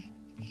been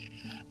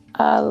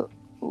a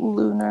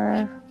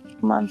lunar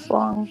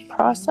month-long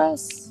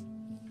process,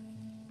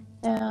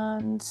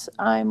 and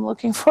I'm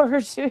looking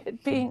forward to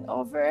it being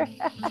over.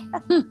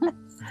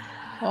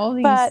 All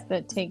these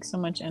that take so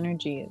much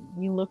energy,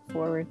 you look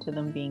forward to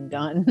them being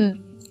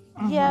done.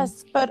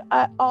 Yes, but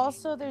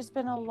also there's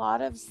been a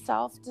lot of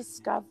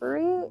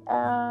self-discovery,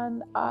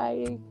 and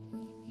I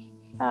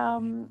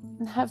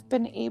have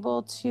been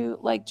able to,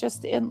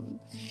 just in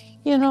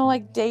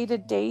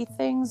day-to-day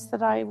things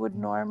that I would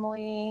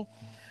normally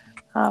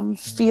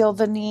feel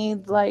the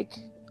need, like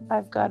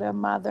I've got a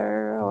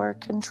mother or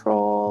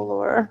control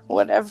or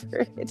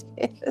whatever it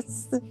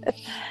is.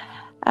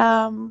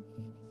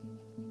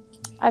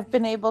 I've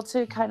been able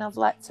to kind of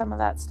let some of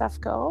that stuff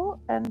go,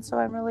 and so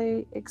I'm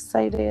really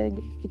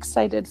excited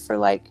for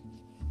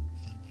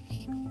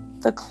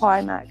the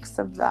climax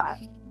of that.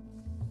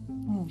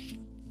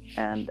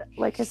 And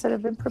like I said,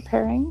 I've been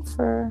preparing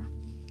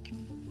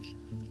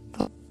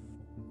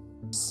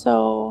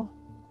so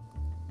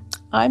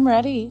I'm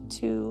ready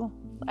to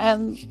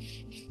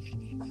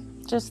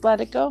just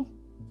let it go.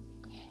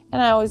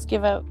 And I always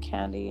give out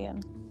candy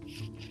and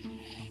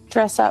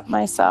dress up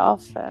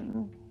myself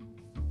and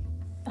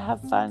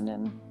have fun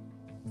and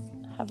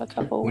have a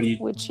couple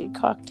witchy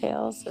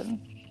cocktails. And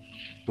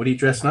what are you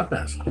dressing up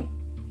as?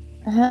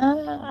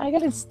 I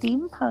got a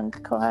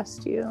steampunk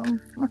costume.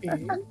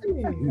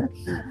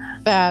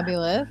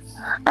 Fabulous.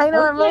 I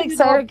know, I'm really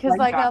excited because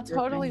I'll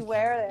totally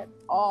wear it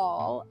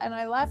all. And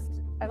I left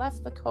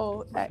the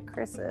coat at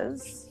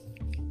Chris's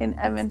in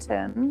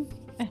Edmonton.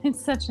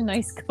 It's such a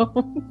nice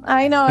coat.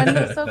 I know, and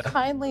he so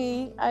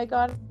kindly, I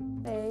got it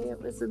today.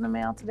 It was in the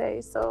mail today,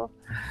 so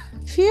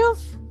phew.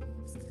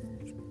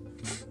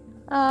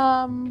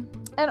 And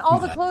all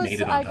the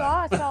clothes I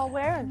got, I'll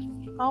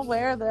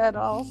wear that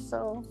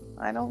also.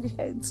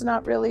 It's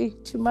not really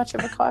too much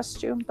of a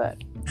costume, but.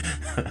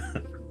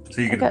 So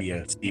you're going to be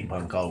a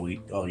steampunk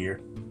all year?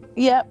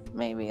 Yep,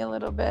 maybe a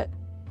little bit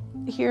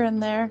here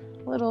and there.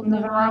 Little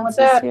nothing wrong with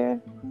that.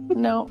 Here.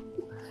 No.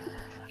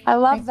 I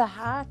love the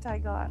hat I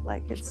got.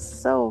 Like, it's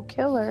so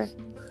killer.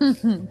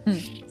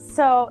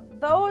 So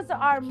those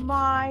are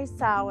my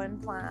Samhain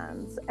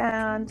plans,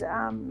 and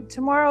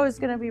tomorrow is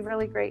going to be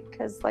really great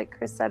because, like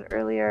Chris said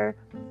earlier,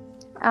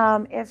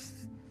 if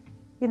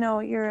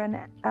you're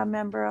a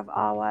member of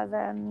AWA,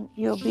 then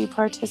you'll be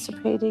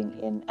participating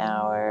in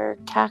our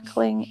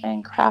cackling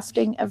and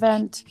crafting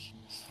event.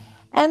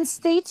 And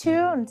stay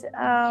tuned to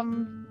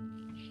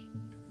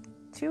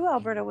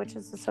Alberta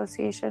Witches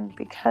Association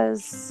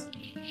because,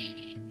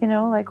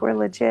 we're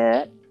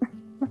legit.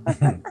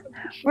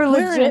 We're We're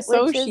legit an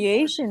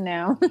association witches.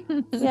 now.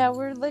 Yeah,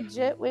 we're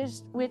legit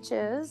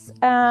witches.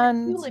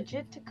 And Too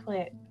legit to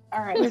quit.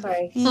 All right,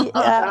 sorry.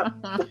 yeah,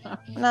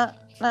 nah.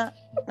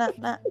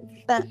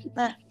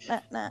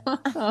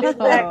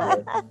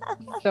 Exactly.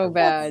 So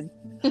bad.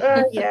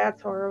 Yeah,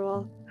 it's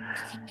horrible.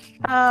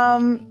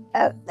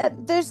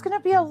 There's going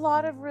to be a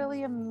lot of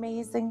really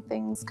amazing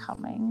things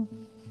coming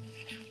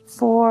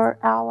for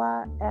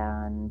AWA,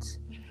 and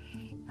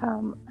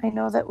I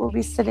know that we'll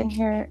be sitting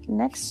here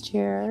next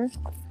year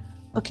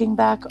looking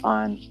back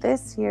on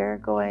this year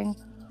going,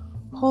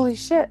 holy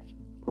shit,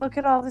 look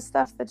at all the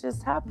stuff that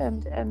just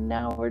happened, and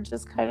now we're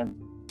just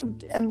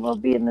and we'll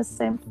be in the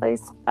same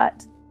place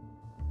but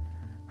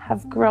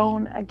have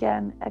grown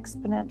again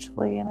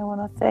exponentially. And I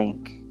want to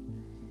thank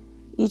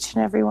each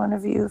and every one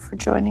of you for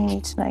joining me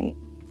tonight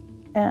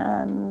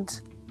and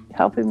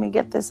helping me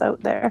get this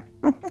out there.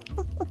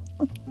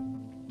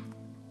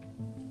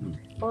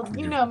 Well,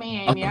 you know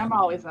me, Amy. I'm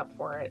always up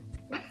for it.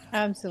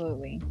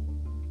 Absolutely.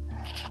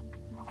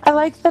 I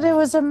like that it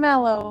was a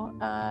mellow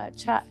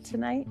chat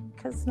tonight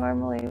because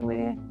normally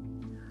we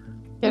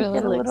Get a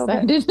little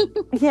excited.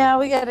 Yeah,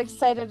 we get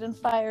excited and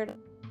fired.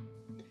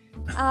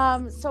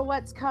 So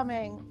what's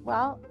coming?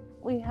 Well,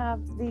 we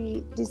have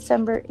the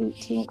December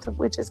 18th of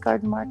Witches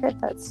Garden Market.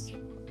 That's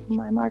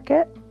my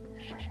market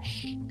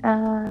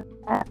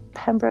at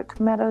Pembroke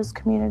Meadows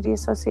Community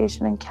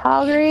Association in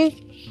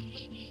Calgary.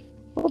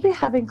 We'll be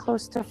having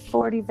close to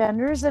 40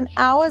 vendors, and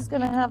AWA's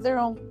going to have their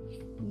own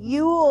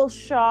Yule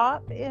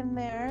shop in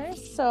there.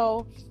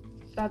 So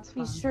That's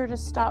be fun. sure to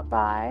stop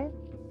by.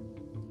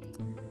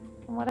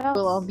 And what else?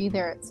 We'll all be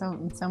there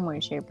in some way,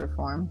 shape, or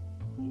form.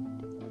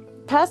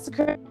 Past the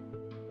curtain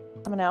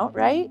coming out,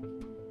 right?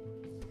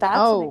 That's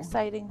Oh. an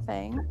exciting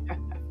thing.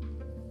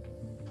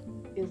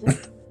 Is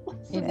it?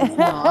 It is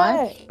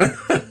not.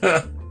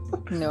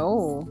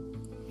 No.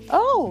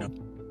 Oh.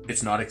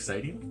 It's not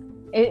exciting?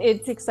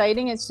 It's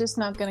exciting. It's just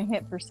not going to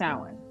hit for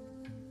Samhain.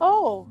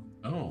 Oh.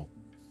 Oh.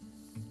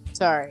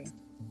 Sorry.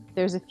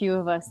 There's a few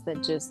of us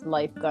that just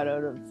life got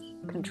out of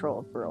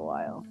control for a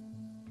while.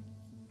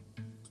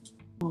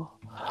 So,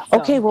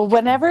 Okay, well,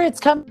 whenever it's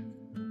come,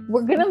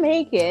 we're going to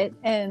make it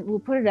and we'll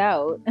put it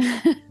out.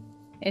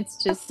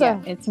 It's just,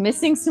 Awesome. it's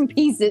missing some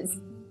pieces.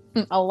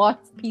 A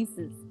lot of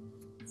pieces.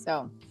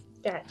 So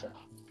Gotcha.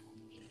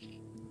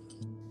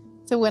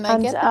 when I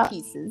And, get the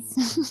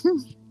pieces,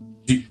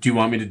 Do you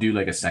want me to do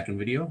like a second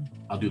video?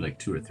 I'll do like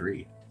 2 or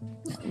 3.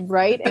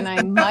 right? And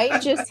I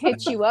might just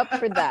hit you up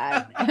for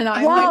that. And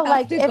I Yeah, might have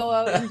like to if- go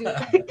out and do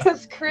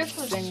Because Chris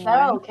is Thing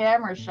so one.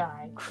 camera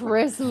shy.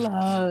 Chris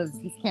loves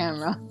his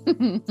camera.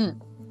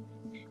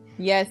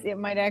 Yes, it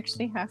might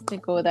actually have to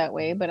go that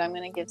way, but I'm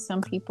going to give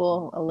some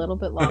people a little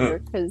bit longer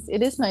because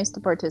it is nice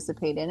to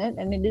participate in it.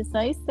 And it is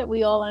nice that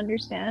we all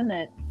understand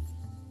that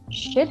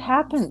shit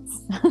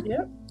happens.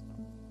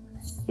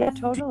 yeah,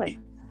 totally.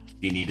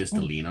 Do you need us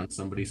to lean on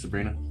somebody,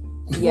 Sabrina?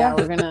 Yeah,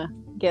 we're going to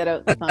get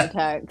out the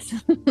contacts.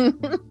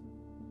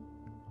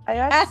 I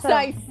As also,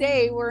 I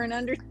say, we're an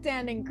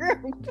understanding group.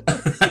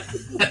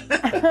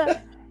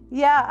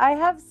 yeah, I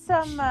have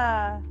some.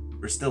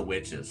 We're still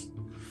witches.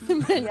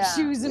 Yeah,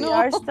 Shoes and we all.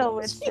 are still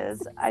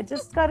witches. I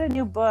just got a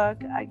new book.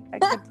 I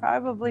could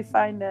probably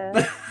find a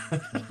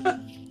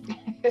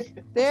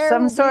There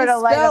Some will be sort a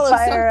of light a spell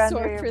fire some under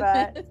sort your for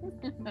butt.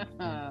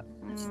 that.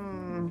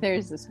 Mm,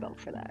 There's a spell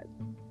for that.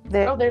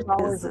 there Oh, there's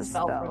always is a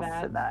spell for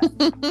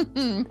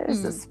that.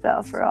 There's a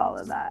spell for all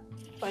of that.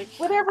 Like,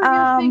 whatever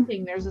you're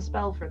thinking, there's a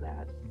spell for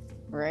that.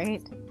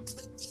 Right?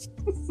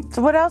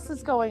 So what else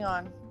is going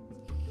on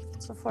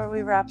before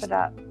we wrap it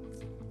up?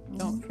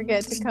 Don't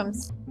forget to come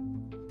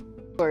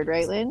forward,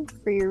 right, Lynn,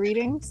 for your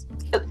readings?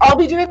 I'll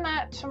be doing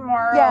that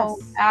tomorrow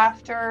Yes.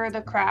 after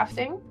the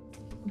crafting,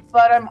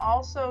 but I'm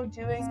also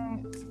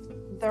doing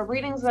the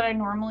readings that I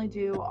normally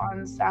do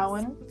on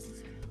Samhain.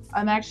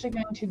 I'm actually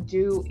going to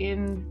do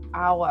in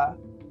AWA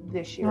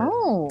this year.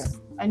 Oh,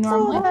 I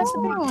normally do that's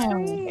them on a my big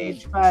own treat.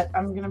 page, but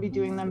I'm going to be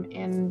doing them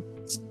in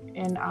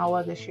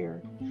AWA this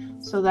year.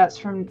 So that's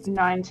from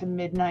 9 to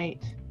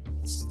midnight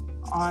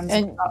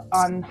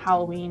on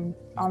Halloween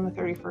on the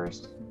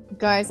 31st.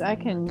 guys, I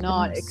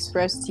cannot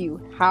express to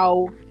you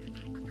how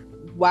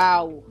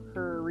wow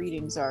her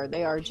readings are.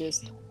 They are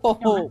just like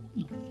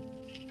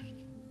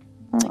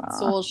Aw,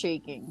 soul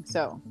shaking.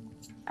 So,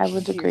 I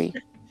would agree.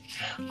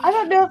 I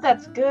don't know if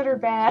that's good or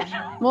bad.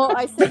 well,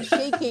 I said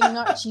shaking,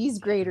 not cheese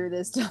grater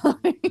this time.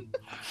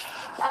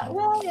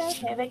 Well, yeah,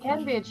 okay. They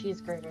can be a cheese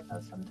grater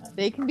though sometimes.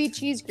 They can be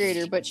cheese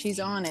grater, but she's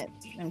on it.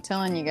 I'm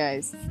telling you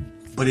guys.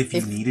 But if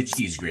you need a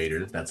cheese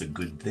grater, that's a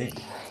good thing.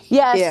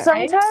 Yes, Yeah.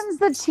 sometimes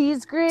the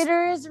cheese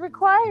grater is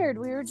required.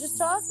 We were just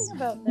talking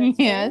about this.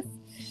 Yes.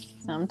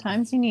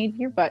 Sometimes you need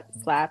your butt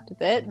slapped a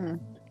bit, and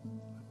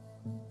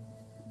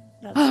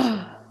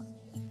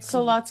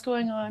So lots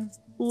going on.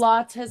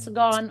 Lots has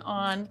gone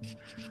on.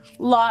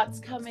 Lots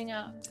coming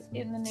up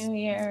in the new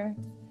year.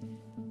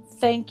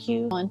 Thank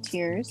you.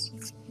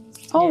 volunteers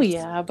Oh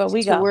yeah, but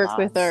we to got work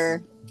with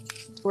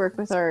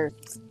lots. our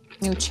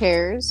new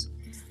chairs.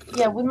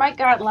 Yeah, we might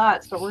got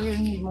lots, but we're gonna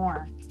need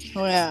more.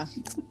 Oh yeah.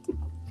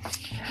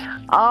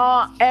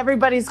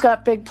 Everybody's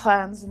got big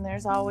plans, and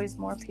there's always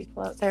more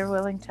people out there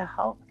willing to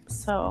help.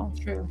 So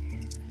True.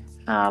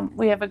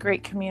 we have a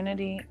great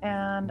community,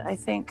 and I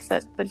think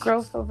that the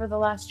growth over the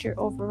last year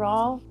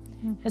overall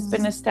has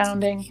been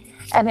astounding,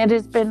 and it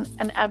has been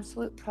an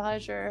absolute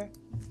pleasure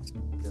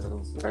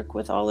to work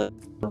with all of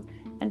you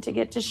and to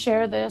get to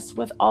share this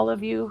with all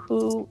of you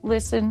who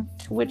listen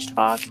to Witch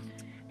Talk.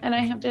 And I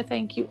have to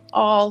thank you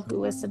all who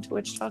listen to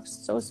Witch Talk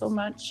so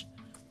much.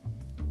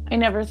 I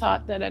never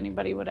thought that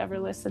anybody would ever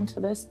listen to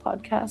this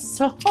podcast.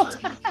 So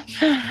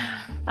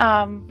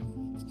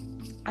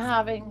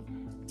having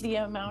the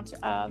amount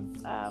of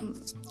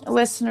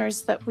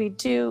listeners that we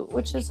do,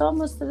 which is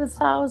almost at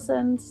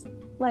 1,000,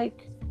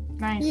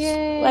 Nice.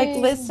 Yay. like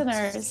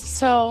listeners.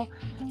 So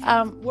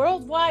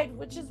worldwide,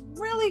 which is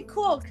really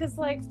cool because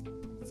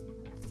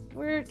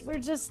we're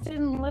just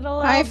in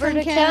little Hi from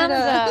Alberta,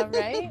 Canada.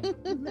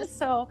 Canada, right?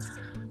 So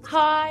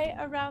hi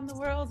around the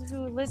world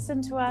who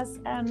listen to us,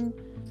 and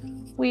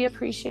we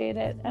appreciate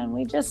it, and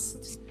we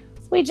just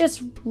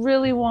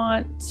really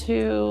want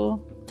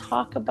to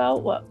talk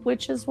about what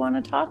witches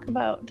want to talk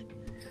about.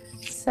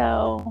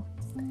 So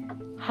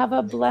have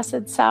a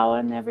blessed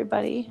Samhain,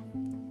 everybody.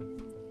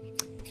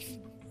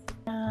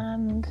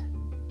 And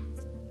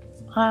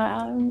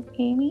I'm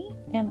Amy,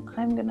 and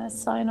I'm gonna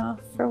sign off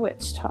for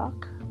Witch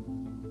Talk.